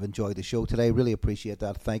have enjoyed the show today. Really appreciate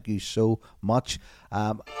that. Thank you so much.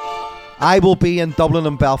 I will be in Dublin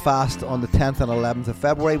and Belfast on the 10th and 11th of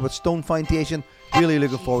February with Stone Foundation. Really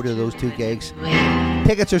looking forward to those 2 gigs.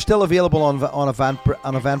 Tickets are still available on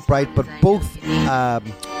Eventbrite, but both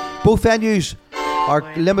venues are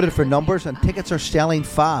limited for numbers and tickets are selling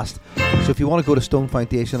fast. So if you want to go to Stone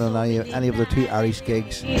Foundation on any of the 2 Irish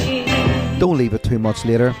gigs, don't leave it too much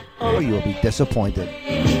later or you will be disappointed.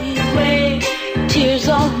 Tears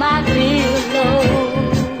on my pillow,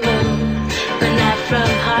 but not from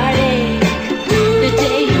heartache. The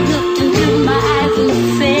day you looked into my eyes and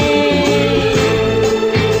said,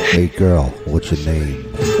 Hey girl, what's your name?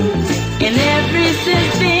 and ever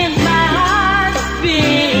since then my heart's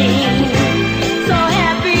been so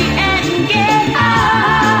happy and gay.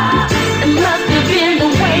 It must have been the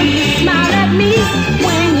way you smiled at me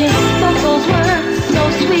when you spoke those words so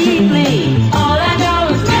sweetly. All I know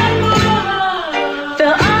is that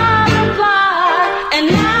fell all apart, and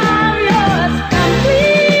now I'm yours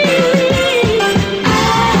completely.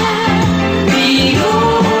 I'll be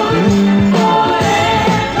yours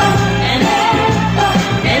forever and ever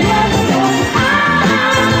and ever. I'm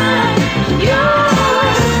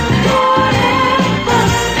yours forever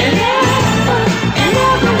and ever and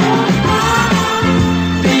ever. I'll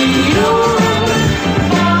be yours.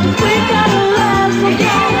 We got a love so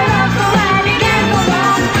good, love so right, it can't go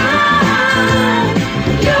wrong. I'm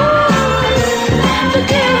yours. To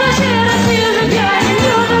give a shit, I feel the joy, and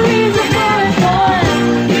you're the reason for it, boy.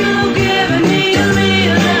 You've given me a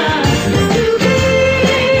reason to be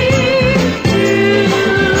true.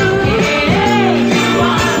 Yeah, you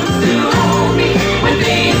want to hold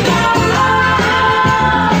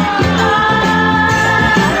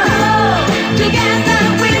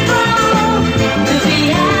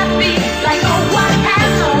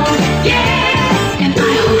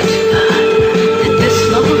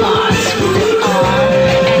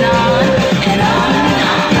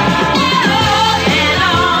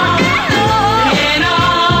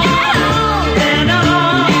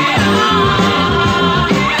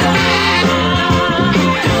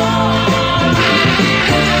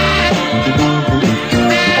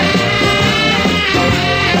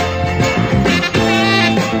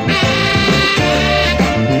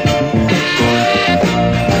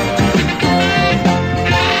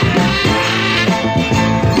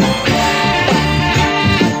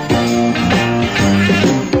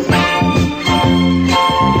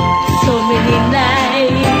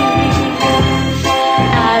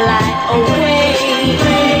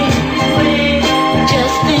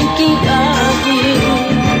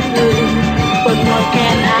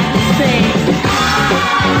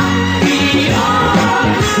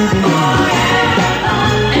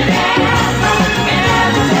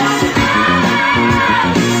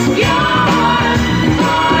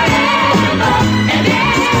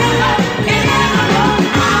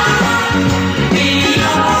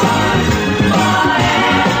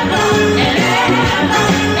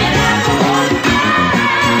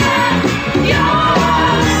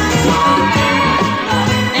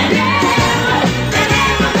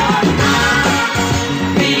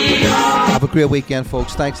a great weekend,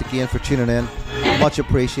 folks. Thanks again for tuning in. Much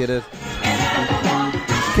appreciated.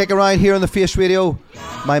 Kick around here on the Face Radio.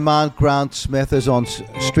 My man Grant Smith is on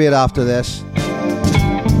straight after this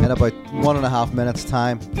in about 1.5 minutes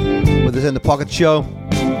time with his In the Pocket show,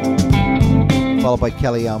 followed by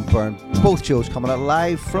Kelly Ann Byrne. Both shows coming out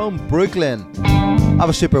live from Brooklyn. Have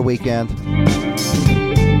a super weekend.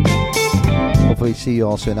 Hopefully see you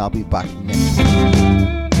all soon. I'll be back next week.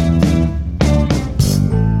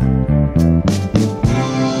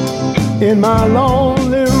 In my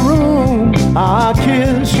lonely room, I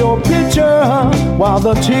kiss your picture while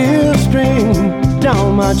the tears stream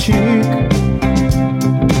down my cheek.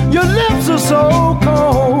 Your lips are so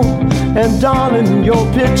cold, and darling, your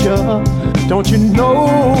picture, don't you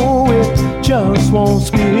know it just won't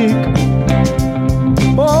speak?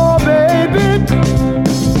 Oh, baby,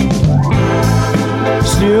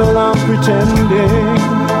 still I'm pretending.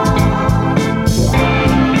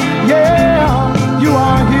 Yeah, you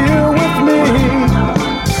are here with me.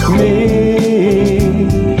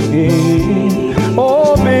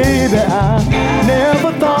 Oh, baby, I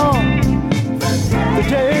never thought the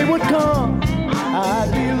day would come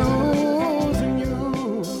I'd be losing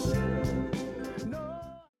you.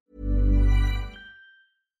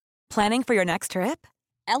 Planning for your next trip?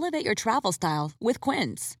 Elevate your travel style with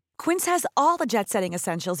Quince. Quince has all the jet-setting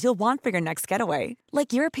essentials you'll want for your next getaway,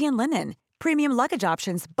 like European linen, premium luggage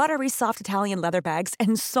options, buttery soft Italian leather bags,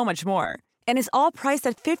 and so much more. And is all priced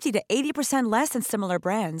at 50 to 80% less than similar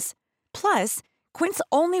brands. Plus, Quince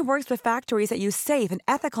only works with factories that use safe and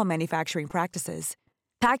ethical manufacturing practices.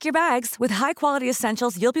 Pack your bags with high-quality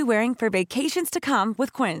essentials you'll be wearing for vacations to come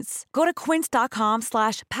with Quince. Go to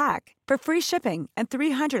quince.com/pack for free shipping and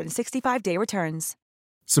 365-day returns.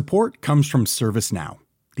 Support comes from ServiceNow,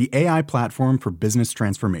 the AI platform for business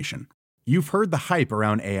transformation. You've heard the hype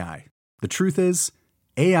around AI. The truth is,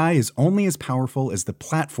 AI is only as powerful as the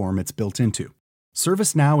platform it's built into.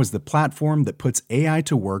 ServiceNow is the platform that puts AI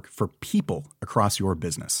to work for people across your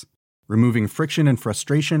business, removing friction and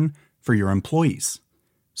frustration for your employees,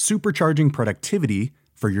 supercharging productivity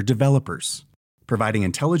for your developers, providing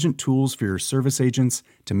intelligent tools for your service agents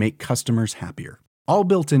to make customers happier, all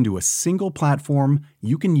built into a single platform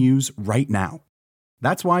you can use right now.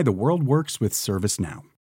 That's why the world works with ServiceNow.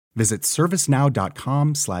 Visit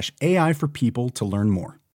servicenow.com/AI for people to learn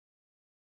more.